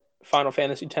get Final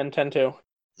Fantasy X too.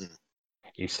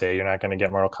 You say you're not going to get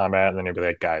Mortal Kombat, and then you'll be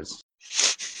like, guys,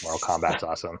 Mortal Kombat's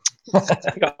awesome.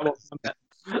 I got Mortal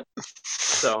Kombat.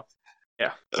 So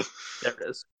yeah, there it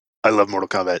is. I love Mortal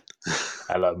Kombat.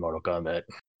 I love Mortal Kombat.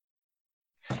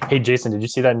 Hey, Jason, did you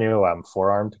see that new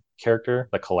four-armed character,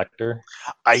 the Collector?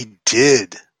 I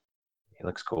did. He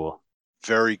looks cool.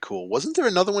 Very cool. Wasn't there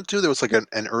another one too? There was like an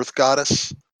Earth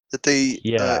goddess that they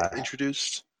Yeah.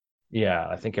 introduced. Yeah,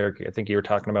 I think Eric. I think you were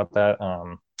talking about that.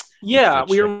 Yeah,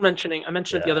 the we were chick- mentioning. I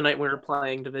mentioned it the Yeah. other night when we were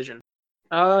playing Division.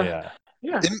 Yeah,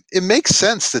 Yeah. It makes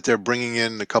sense that they're bringing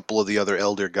in a couple of the other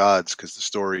elder gods because the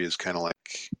story is kind of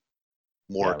like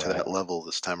more Yeah, to right. that level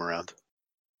this time around.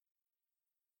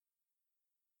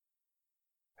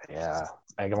 yeah.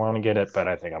 I want to get it, but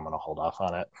I think I'm going to hold off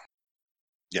on it.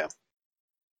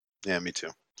 Yeah, me too.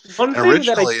 One And thing that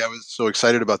originally, I was so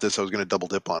excited about this, I was going to double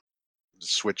dip on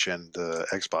Switch and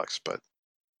Xbox, but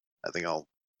I think I'll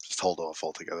just hold off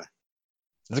altogether.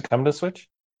 Does it come to Switch?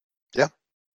 Yeah.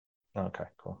 Okay,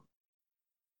 cool.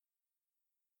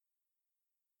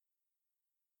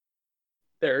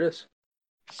 there it is.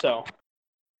 So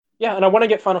yeah, and I want to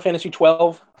get Final Fantasy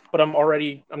 12, but I'm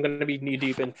going to be knee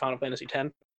deep in Final Fantasy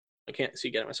 10. I can't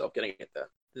see getting myself getting it that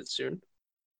soon.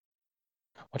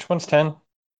 Which one's 10?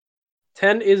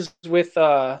 10 is with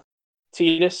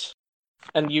Tidus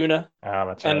and Yuna, Ah,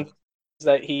 that's and right.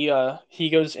 that he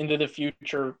goes into the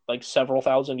future like several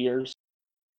thousand years,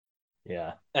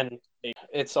 Yeah, and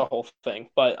it's a whole thing.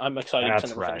 But I'm excited to that's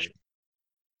never right. finish it.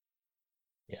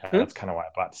 Yeah, that's kind of why I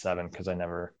bought 7 because I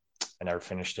never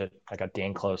finished it. I got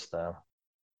dang close though.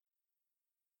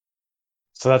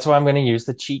 So that's why I'm going to use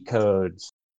the cheat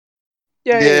codes.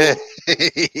 Yay!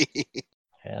 Yeah.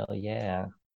 Hell yeah!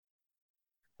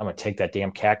 I'm going to take that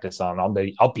damn cactus on.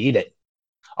 I'll beat it.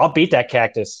 I'll beat that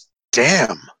cactus.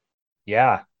 Damn.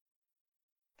 Yeah,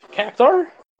 Cactar?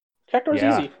 Cactar's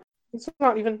yeah. easy. It's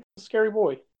not even a scary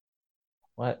boy.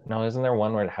 What? No, isn't there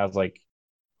one where it has like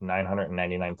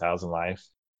 999,000 life?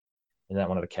 Isn't that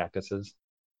one of the cactuses?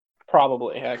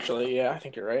 Probably, actually. Yeah, I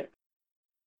think you're right.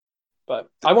 But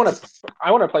I want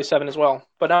to play 7 as well.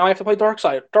 But now I have to play Dark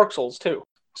Souls too.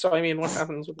 So I mean, what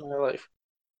happens with my life?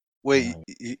 Wait,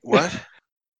 what?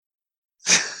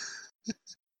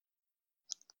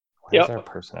 Why is Yep. there a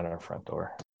person at our front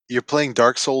door? You're playing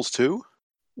Dark Souls 2?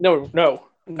 No,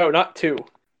 not 2.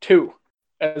 2,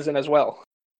 as in as well.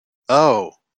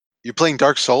 Oh, you're playing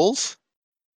Dark Souls?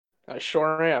 I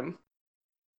sure am.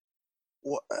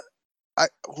 What?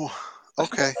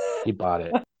 Okay. He bought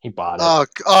it. He bought it.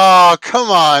 Oh, come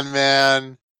on,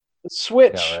 man.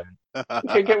 Switch. Yeah, right. You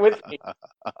can get with me.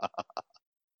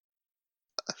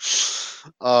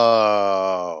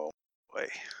 Oh, boy.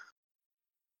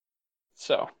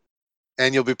 So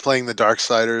And you'll be playing the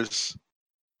Darksiders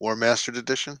War Mastered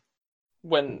Edition?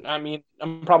 I'm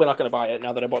probably not going to buy it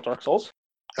now that I bought Dark Souls.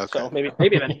 Okay. So maybe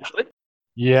eventually.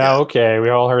 Yeah, Yeah. okay. We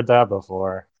all heard that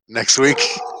before. Next week?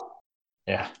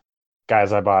 Yeah.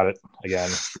 Guys, I bought it again.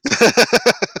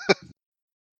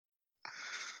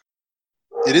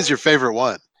 It is your favorite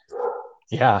one.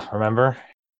 Yeah, remember?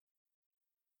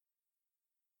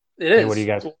 It is. Hey, what do you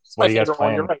guys It's what my are you guys favorite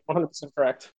one. You're playing? right. 100%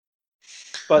 correct.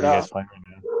 What But are you guys playing right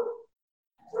now?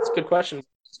 it's a good question.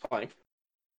 It's playing.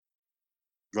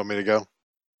 You want me to go?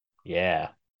 Yeah.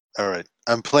 All right.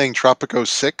 I'm playing Tropico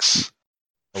 6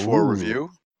 for Ooh. review.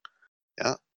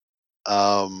 Yeah.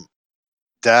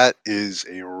 That is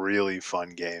a really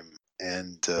fun game.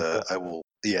 And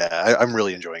I'm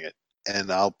really enjoying it.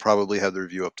 And I'll probably have the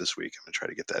review up this week. I'm going to try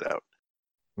to get that out.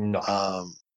 No.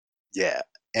 Yeah.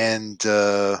 And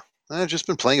I've just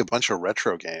been playing a bunch of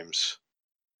retro games,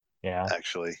 Yeah.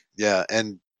 actually. Yeah.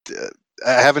 And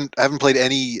I haven't played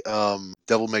any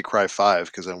Devil May Cry 5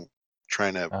 because I'm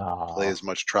trying to play Oh, as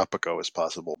much Tropico as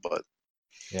possible, but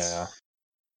yeah.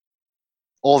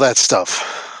 all that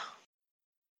stuff.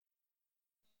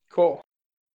 Cool.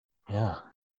 Yeah.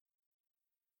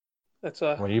 That's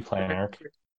What are you playing, Eric?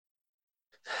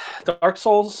 Dark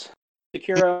Souls,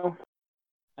 Sekiro.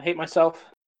 I hate myself.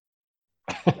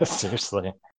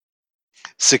 Seriously.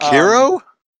 Sekiro?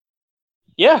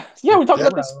 Yeah, we talked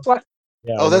about this Sekiro. last.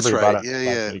 Yeah, I Oh, that's remember you brought right. it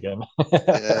Yeah, last yeah. week again.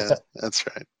 Yeah, that's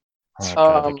right. Oh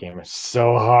god, that game is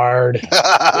so hard.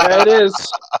 Yeah, it is.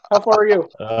 How far are you?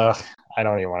 I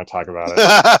don't even want to talk about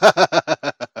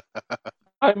it.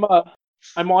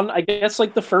 I'm on. I guess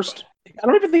like the first. I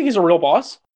don't even think he's a real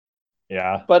boss,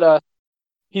 Yeah, but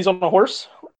he's on a horse.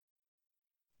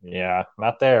 yeah,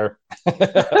 not there.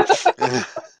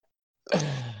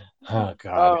 Oh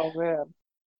god, Oh man.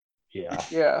 yeah.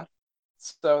 Yeah.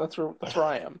 So that's where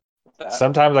I am with that.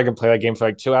 Sometimes I can play that game for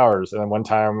like 2 hours, and then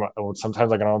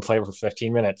sometimes I can only play it for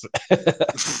 15 minutes.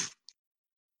 It's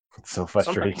so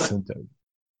frustrating.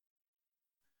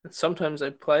 Sometimes I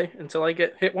play until I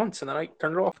get hit once and then I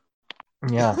turn it off.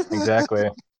 Yeah, exactly.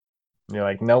 You're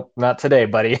like, nope, not today,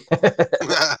 buddy.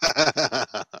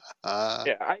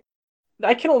 Yeah,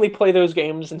 I can only play those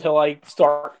games until I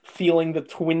start feeling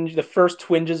the first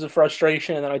twinges of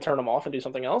frustration, and then I turn them off and do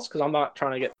something else because I'm not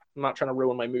trying to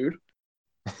ruin my mood.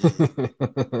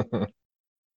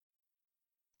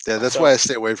 Yeah, that's So- why I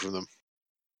stay away from them.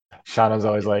 Shauna's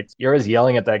always like, you're always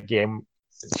yelling at that game.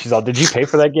 She's all, did you pay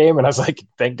for that game? And I was like,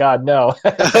 thank God, no.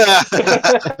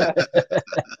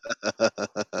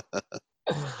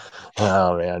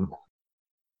 Oh, man.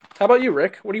 How about you,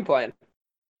 Rick? What are you playing?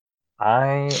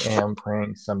 I am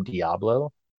playing some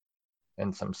Diablo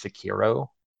and some Sekiro,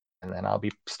 and then I'll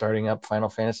be starting up Final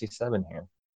Fantasy VII here.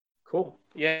 Cool.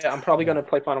 Yeah, I'm probably going to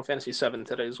play Final Fantasy VII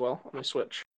today as well on my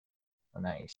Switch.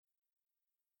 Nice.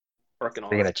 Working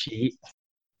on Are you it. going to cheat?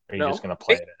 Or are you No. just going to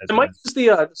play it? I might use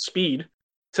the speed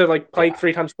to like play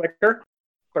 3 times quicker,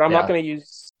 but I'm not going to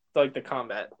use like the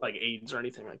combat like aids or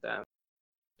anything like that.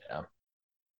 Yeah.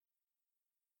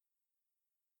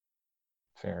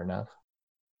 Fair enough.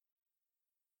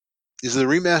 Is the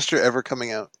remaster ever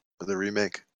coming out? Or the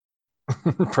remake?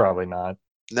 Probably not.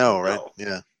 No, right? No.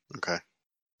 Yeah. Okay.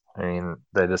 I mean,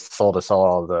 they just sold us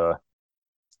all the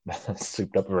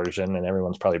souped up version, and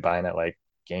everyone's probably buying it like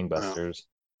gangbusters.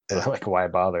 Oh, yeah. Like, why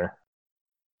bother?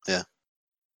 Yeah.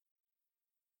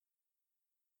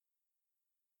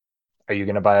 Are you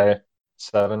gonna buy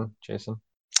 7, Jason?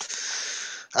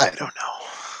 I don't know.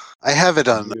 I have it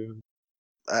on.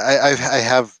 I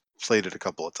have played it a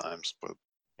couple of times, but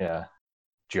Yeah.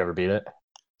 Did you ever beat it?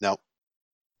 no.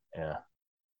 Yeah.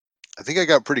 I think I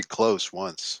got pretty close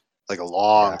once, like a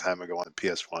long time ago on the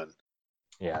PS1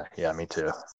 Yeah, me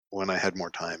too. when I had more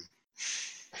time.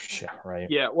 Yeah, right.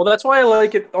 Yeah, well, that's why I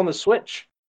like it on the Switch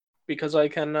because I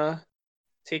can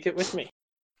take it with me.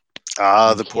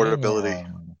 Ah, the portability.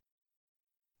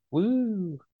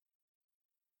 Woo.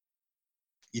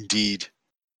 Indeed.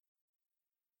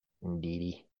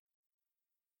 Indeedy.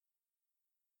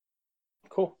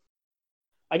 Cool.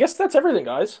 I guess that's everything,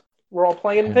 guys. We're all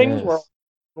playing things.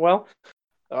 We're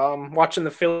watching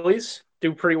the Phillies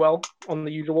do pretty well on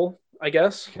the usual, I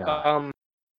guess.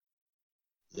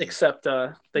 Except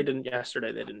they didn't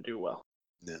yesterday. They didn't do well.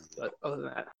 Yeah. But other than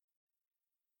that,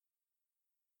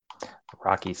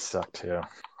 Rockies suck too.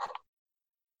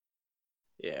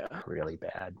 yeah. Really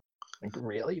bad. Like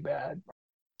really bad.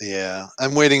 Yeah,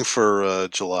 I'm waiting for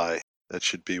July. That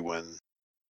should be when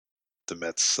the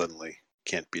Mets suddenly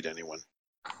can't beat anyone.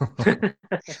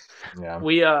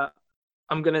 Yeah.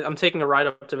 I'm taking a ride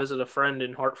up to visit a friend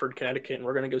in Hartford, Connecticut, and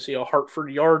we're gonna go see a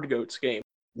Hartford Yard Goats game.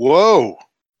 Whoa!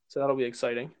 So that'll be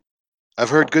exciting. I've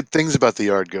heard good things about the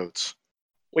Yard Goats.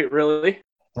 Wait, really?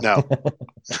 No.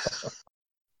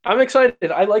 I'm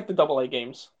excited. I like the AA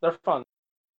games. They're fun.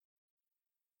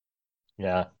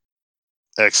 Yeah.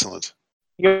 Excellent.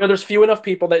 There's few enough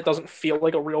people that it doesn't feel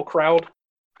like a real crowd,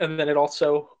 and then it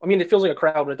also, it feels like a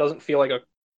crowd, but it doesn't feel like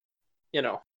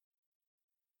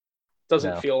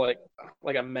doesn't feel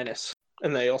like a menace.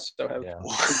 And they also have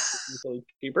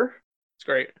cheaper. It's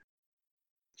great.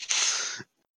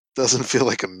 Doesn't feel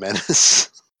like a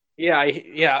menace.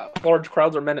 Yeah. Large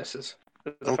crowds are menaces.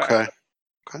 Okay.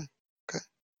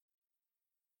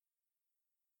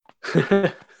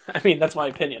 That's my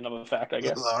opinion of a fact, I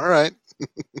guess. All right.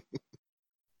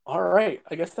 All right.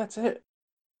 I guess that's it.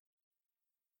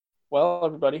 Well,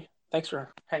 everybody, thanks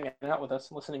for hanging out with us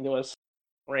and listening to us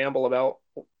ramble about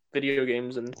video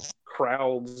games and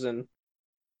crowds and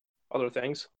other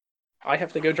things. I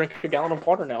have to go drink a gallon of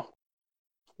water now.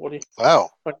 What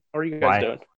are you guys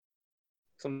doing?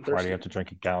 I'm Why do thirsty. you have to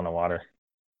drink a gallon of water?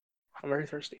 I'm very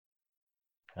thirsty.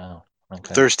 Oh,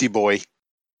 okay. Thirsty boy.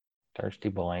 Thirsty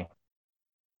boy.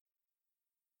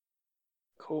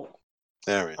 Cool.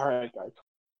 All right. All right, guys.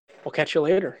 We'll catch you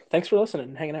later. Thanks for listening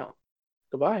and hanging out.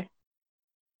 Goodbye.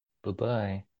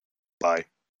 Bye-bye. Bye.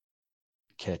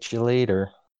 Catch you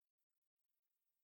later.